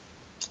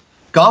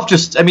 Goff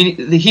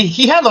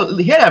he had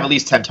to have at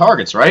least 10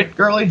 targets, right,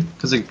 Gurley?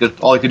 Because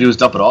all he could do was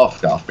dump it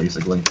off Goff,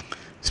 basically.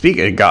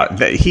 Speaking of Goff,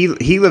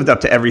 he lived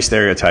up to every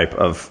stereotype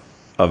of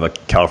a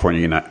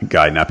California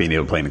guy not being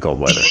able to play in the cold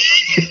weather.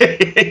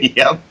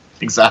 Yep,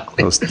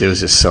 exactly. It was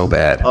just so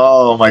bad.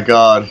 Oh, my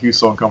God. He was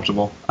so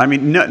uncomfortable. I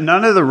mean,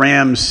 none of the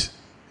Rams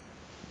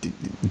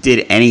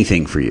did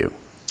anything for you.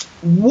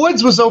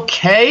 Woods was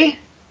okay.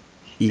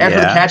 Yeah. After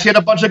the catch, he had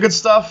a bunch of good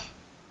stuff.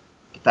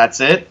 But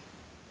that's it.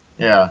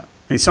 Yeah.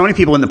 I mean, so many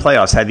people in the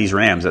playoffs had these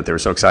Rams that they were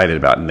so excited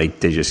about, and they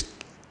just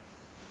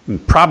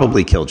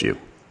probably killed you.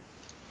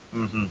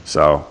 Mm-hmm.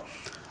 So,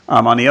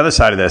 on the other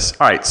side of this,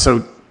 all right,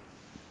 so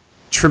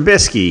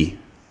Trubisky,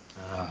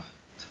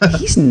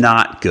 he's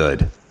not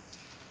good.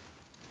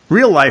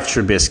 Real life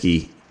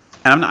Trubisky,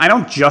 and I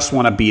don't just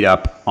want to beat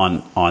up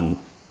on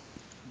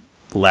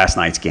last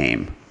night's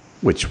game,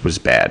 which was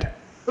bad.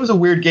 It was a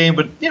weird game,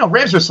 but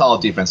Rams are a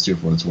solid defense too,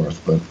 for what it's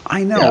worth. But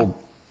I know. Yeah.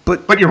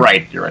 But you're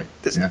right. You're right.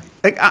 Yeah.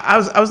 I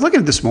was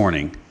looking at this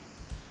morning.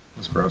 It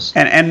was gross.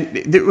 And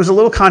it was a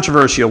little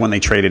controversial when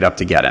they traded up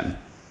to get him.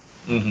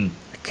 Mm-hmm.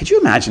 Could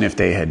you imagine if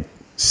they had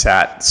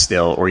sat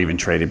still or even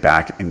traded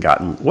back and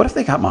gotten? What if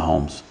they got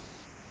Mahomes?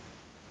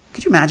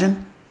 Could you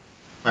imagine?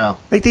 Well,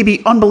 they'd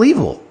be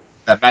unbelievable.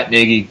 That Matt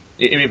Nagy,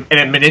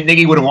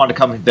 Nagy would have wanted to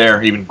come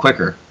there even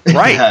quicker,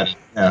 right?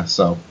 Yeah.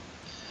 So,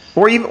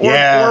 or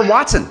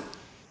Watson.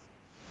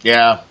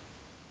 Yeah.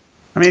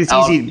 I mean, it's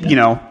easy,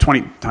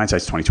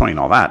 hindsight's 20/20 and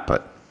all that,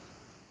 but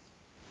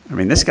I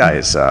mean, this guy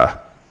is.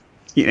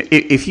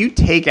 If you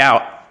take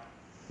out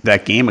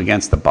that game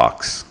against the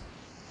Bucs,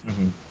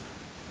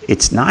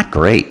 it's not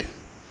great.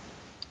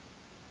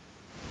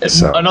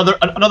 So.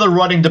 Another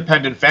running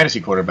dependent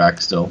fantasy quarterback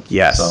still.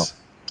 Yes.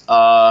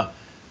 So,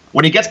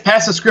 when he gets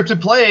past the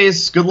scripted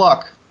plays, good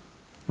luck.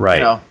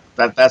 Right.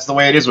 That's the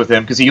way it is with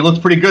him because he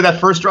looked pretty good that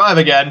first drive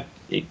again.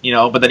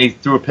 But then he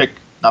threw a pick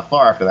not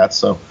far after that.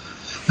 So.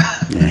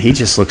 Yeah, he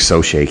just looks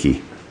so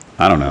shaky.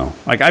 I don't know.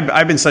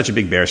 I've been such a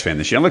big Bears fan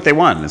this year. Look, they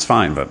won. It's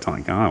fine, but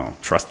I'm I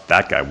don't trust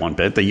that guy one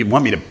bit. You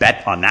want me to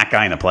bet on that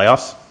guy in the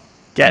playoffs?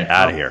 Get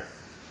out of here.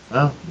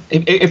 Well,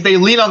 if they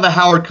lean on the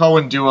Howard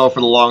Cohen duo for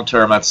the long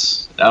term, I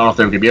don't know if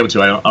they're going to be able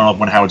to. I don't know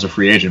when Howard's a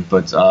free agent,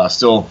 but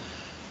still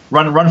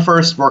run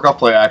first, work off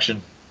play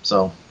action.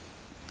 So.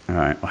 All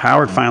right. Well,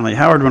 Howard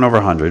went over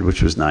 100,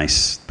 which was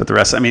nice, but the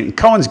rest. I mean,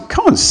 Cohen's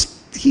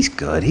he's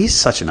good. He's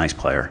such a nice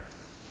player.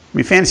 I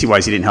mean,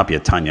 fantasy-wise, he didn't help you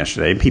a ton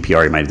yesterday. In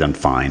PPR, he might have done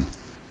fine.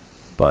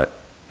 But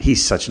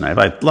he's such a nice...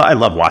 I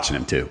love watching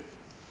him, too.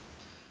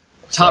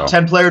 Top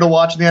 10 player to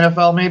watch in the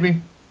NFL,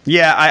 maybe?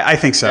 Yeah, I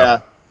think so.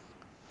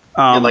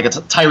 Yeah. Like it's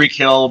Tyreek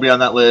Hill will be on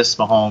that list,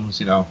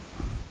 Mahomes,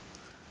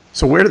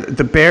 So where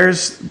the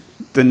Bears,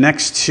 the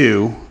next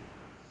two,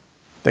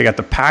 they got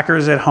the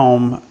Packers at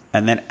home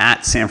and then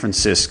at San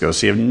Francisco.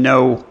 So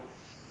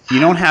you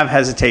don't have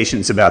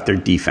hesitations about their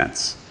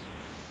defense.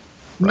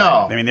 Right?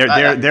 No, I mean they're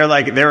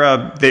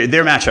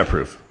matchup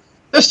proof.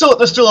 They're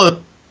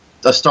still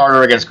a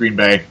starter against Green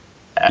Bay,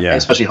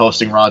 especially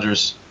hosting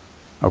Rodgers.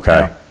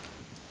 Okay.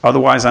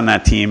 Otherwise, on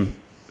that team,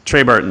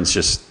 Trey Burton's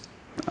just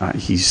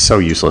he's so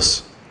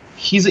useless.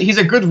 He's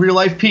a good real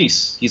life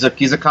piece. He's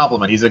a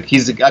compliment. He's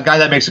a guy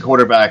that makes a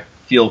quarterback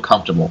feel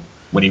comfortable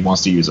when he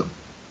wants to use him.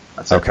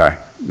 That's okay.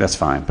 That's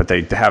fine, but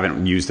they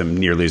haven't used him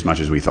nearly as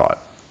much as we thought.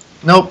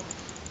 Nope.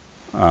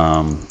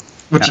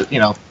 Which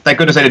thank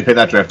goodness I didn't pay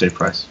that draft day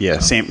price. Yeah,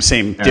 so.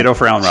 Same. Yeah. Ditto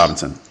for Allen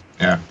Robinson.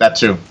 Yeah, that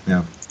too.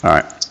 Yeah. All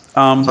right.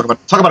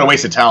 Talk about a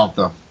wasted talent,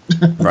 though.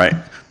 Right.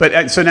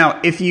 But so now,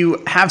 if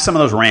you have some of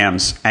those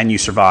Rams and you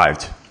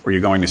survived, or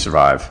you're going to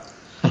survive,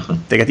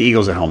 they got the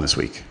Eagles at home this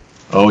week.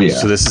 Oh yeah.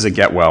 So this is a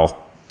get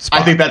well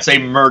spot. I think that's a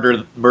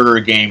murder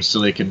game,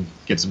 so they can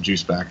get some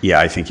juice back. Yeah,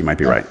 I think you might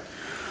be right.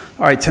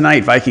 All right,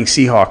 tonight, Vikings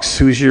Seahawks.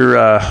 Who's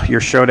your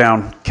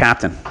showdown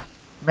captain?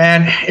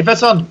 Man, if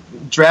that's on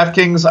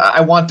DraftKings,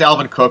 I want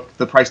Dalvin Cook.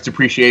 The price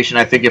depreciation,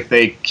 I think if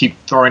they keep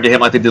throwing to him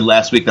like they did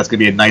last week, that's going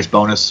to be a nice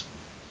bonus.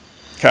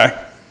 Okay.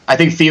 I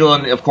think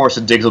Thielen, of course,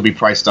 and Diggs will be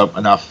priced up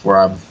enough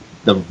where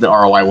the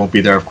ROI won't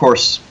be there. Of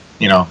course,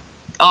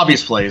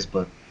 obvious plays,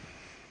 but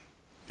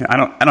I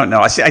don't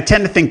know. I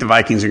tend to think the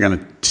Vikings are going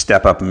to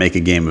step up and make a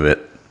game of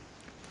it.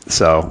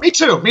 So me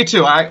too.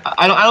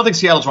 I don't think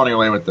Seattle's running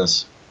away with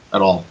this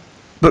at all.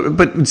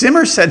 But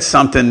Zimmer said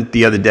something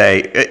the other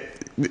day.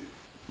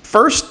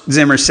 First,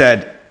 Zimmer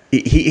said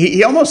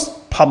he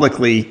almost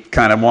publicly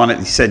kind of wanted.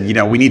 He said,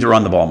 we need to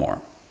run the ball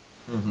more,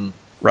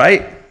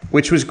 right?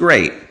 Which was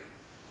great.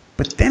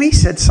 But then he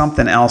said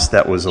something else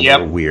that was a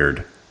little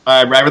weird.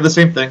 I read the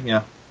same thing.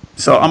 Yeah.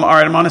 So I'm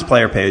on his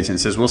player page and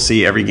it says, "We'll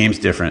see. Every game's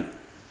different.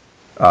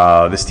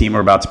 This team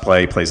we're about to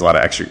play plays a lot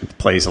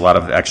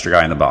of extra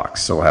guy in the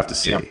box. So we'll have to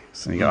see." Yep.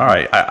 So you go, all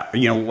right.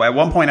 At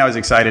one point I was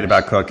excited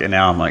about Cook, and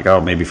now I'm like, oh,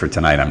 maybe for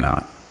tonight I'm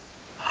not.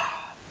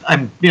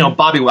 I'm,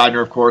 Bobby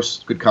Wagner, of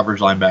course, good coverage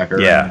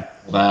linebacker. Yeah.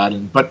 And all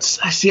that, but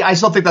see, I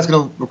still think that's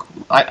going to. It's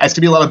going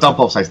to be a lot of dump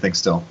offs, I think,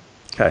 still.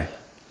 Okay.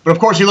 But of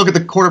course, you look at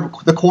the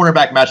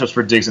cornerback matchups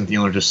for Diggs and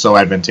Thielen are just so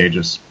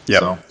advantageous. Yeah.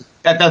 So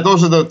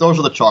those are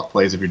the chalk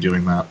plays if you're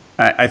doing that.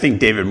 I think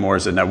David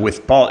Moore's enough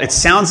with ball. It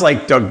sounds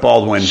like Doug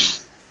Baldwin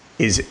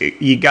is.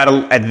 You got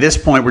to at this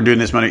point we're doing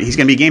this money. He's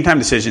going to be a game time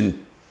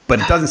decision, but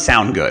it doesn't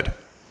sound good.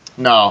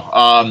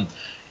 No.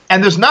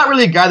 And there's not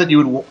really a guy that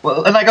you would.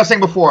 And like I was saying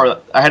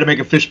before, I had to make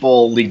a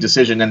fishbowl league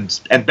decision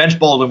and bench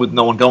Baldwin with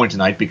no one going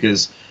tonight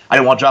because I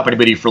didn't want to drop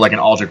anybody for like an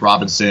Aldrick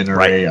Robinson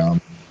or a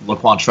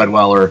Laquan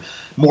Treadwell, or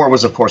Moore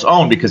was of course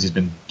owned because he's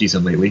been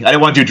decent lately. I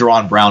didn't want to do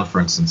Jaron Brown,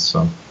 for instance.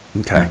 So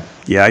okay,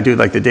 yeah, I do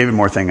like the David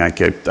Moore thing. I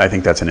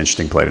think that's an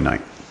interesting play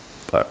tonight,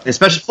 but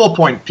especially full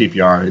point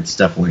PPR, it's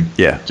definitely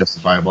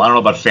justifiable. I don't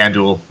know about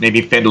FanDuel.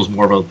 Maybe FanDuel's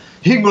more of a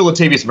he can go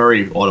Latavius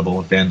Murray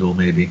audible in FanDuel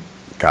maybe.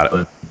 Got it.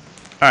 All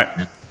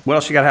right, what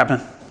else you got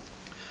happening?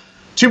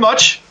 Too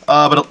much,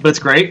 but it's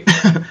great.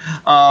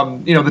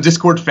 The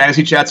Discord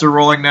fantasy chats are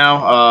rolling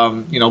now.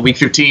 Week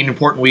 15,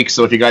 important week.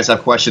 So if you guys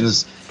have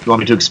questions you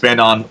want me to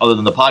expand on other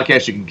than the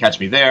podcast, you can catch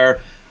me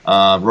there.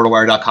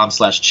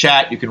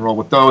 rotowire.com/chat. You can roll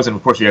with those. And,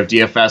 of course, we have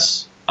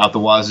DFS out the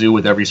wazoo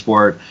with every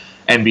sport,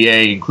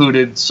 NBA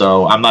included.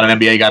 So I'm not an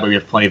NBA guy, but we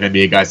have plenty of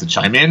NBA guys to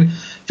chime in.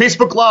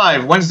 Facebook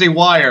Live, Wednesday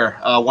Wire,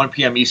 1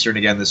 p.m. Eastern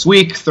again this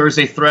week.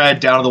 Thursday Thread,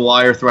 Down to the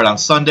Wire Thread on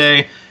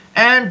Sunday.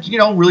 And,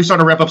 really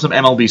starting to wrap up some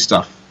MLB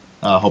stuff.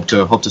 Hope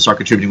to start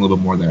contributing a little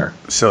bit more there.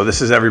 So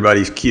this is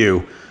everybody's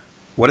cue.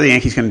 What are the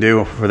Yankees going to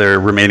do for their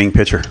remaining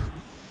pitcher?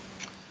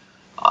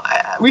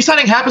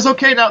 Resigning Happ is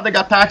okay now that they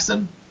got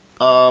Paxton.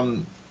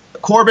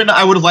 Corbin,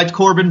 I would have liked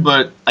Corbin,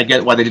 but I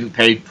get why they didn't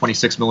pay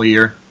 $26 million a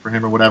year for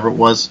him or whatever it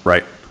was.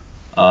 Right.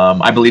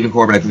 I believe in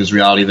Corbin. I think there's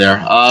reality there.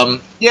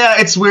 Yeah,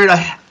 it's weird.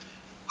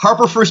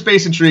 Harper first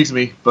base intrigues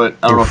me, but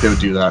I don't know if they would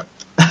do that.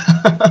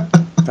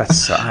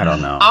 I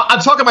don't know.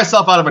 I'm talking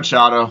myself out of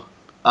Machado.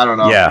 I don't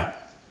know. Yeah.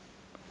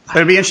 But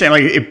it'd be interesting.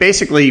 Like, it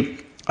basically,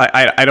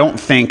 I don't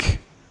think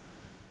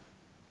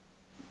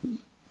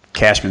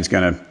Cashman's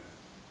going to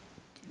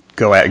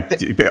go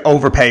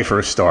overpay for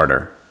a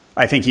starter.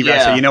 I think he'd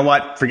say, you know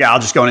what? Forget. I'll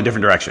just go in a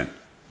different direction.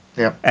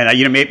 Yeah.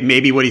 And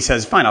maybe what he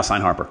says, fine, I'll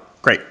sign Harper.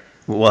 Great.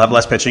 We'll have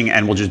less pitching,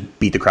 and we'll just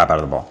beat the crap out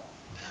of the ball.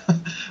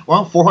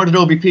 Well, 400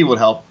 OBP would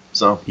help.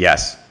 So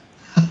yes.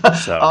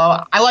 So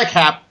I like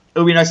Happ. It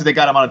would be nice if they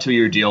got him on a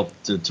 2-year deal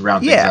to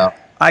round things out.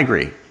 I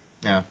agree.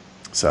 Yeah.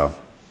 So,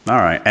 all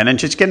right. And then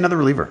just get another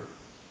reliever,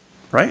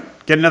 right?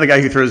 Get another guy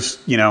who throws,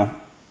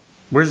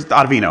 where's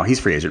Ottavino? He's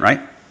free agent,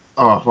 right?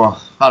 Oh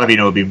well,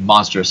 Ottavino would be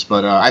monstrous,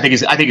 but I think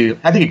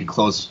he could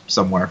close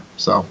somewhere.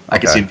 So I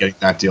could see him getting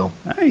that deal.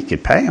 You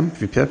could pay him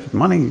if you put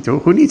money.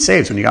 Who needs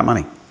saves when you got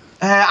money?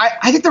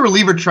 I think the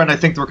reliever trend. I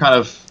think we're kind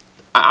of.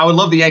 I would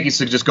love the Yankees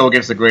to just go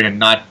against the grain and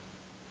not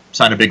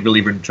sign a big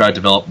reliever and try to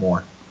develop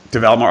more.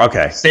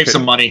 Okay. Save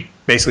some money.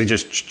 Basically,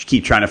 just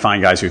keep trying to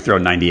find guys who throw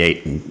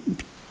 98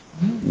 and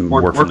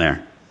work from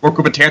there. Work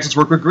with Betances,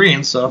 work with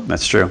Green. So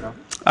that's true.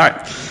 All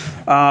right.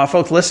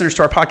 Folks, listeners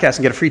to our podcast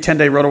can get a free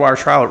 10-day RotoWire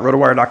trial at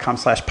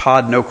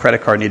rotowire.com/pod. No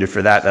credit card needed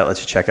for that. That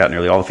lets you check out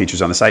nearly all the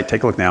features on the site.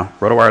 Take a look now,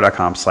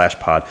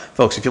 rotowire.com/pod.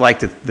 Folks, if you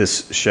liked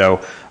this show,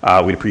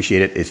 we'd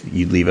appreciate it if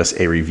you'd leave us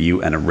a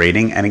review and a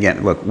rating. And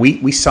again, look,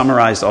 we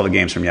summarized all the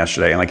games from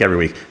yesterday, and like every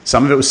week,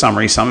 some of it was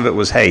summary, some of it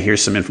was, hey,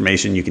 here's some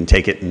information. You can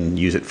take it and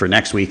use it for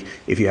next week.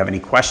 If you have any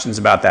questions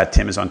about that,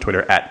 Tim is on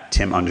Twitter at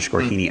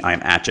Tim_Heaney. I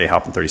am at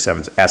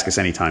JHalpin37. Ask us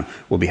anytime.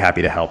 We'll be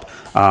happy to help.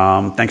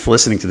 Thanks for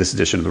listening to this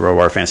edition of the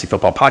RotoWire Fantasy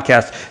Football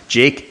Podcast.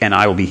 Jake and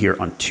I will be here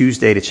on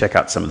Tuesday to check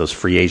out some of those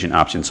free agent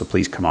options, so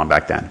please come on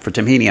back then. For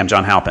Tim Heaney, I'm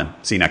John Halpin.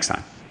 See you next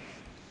time.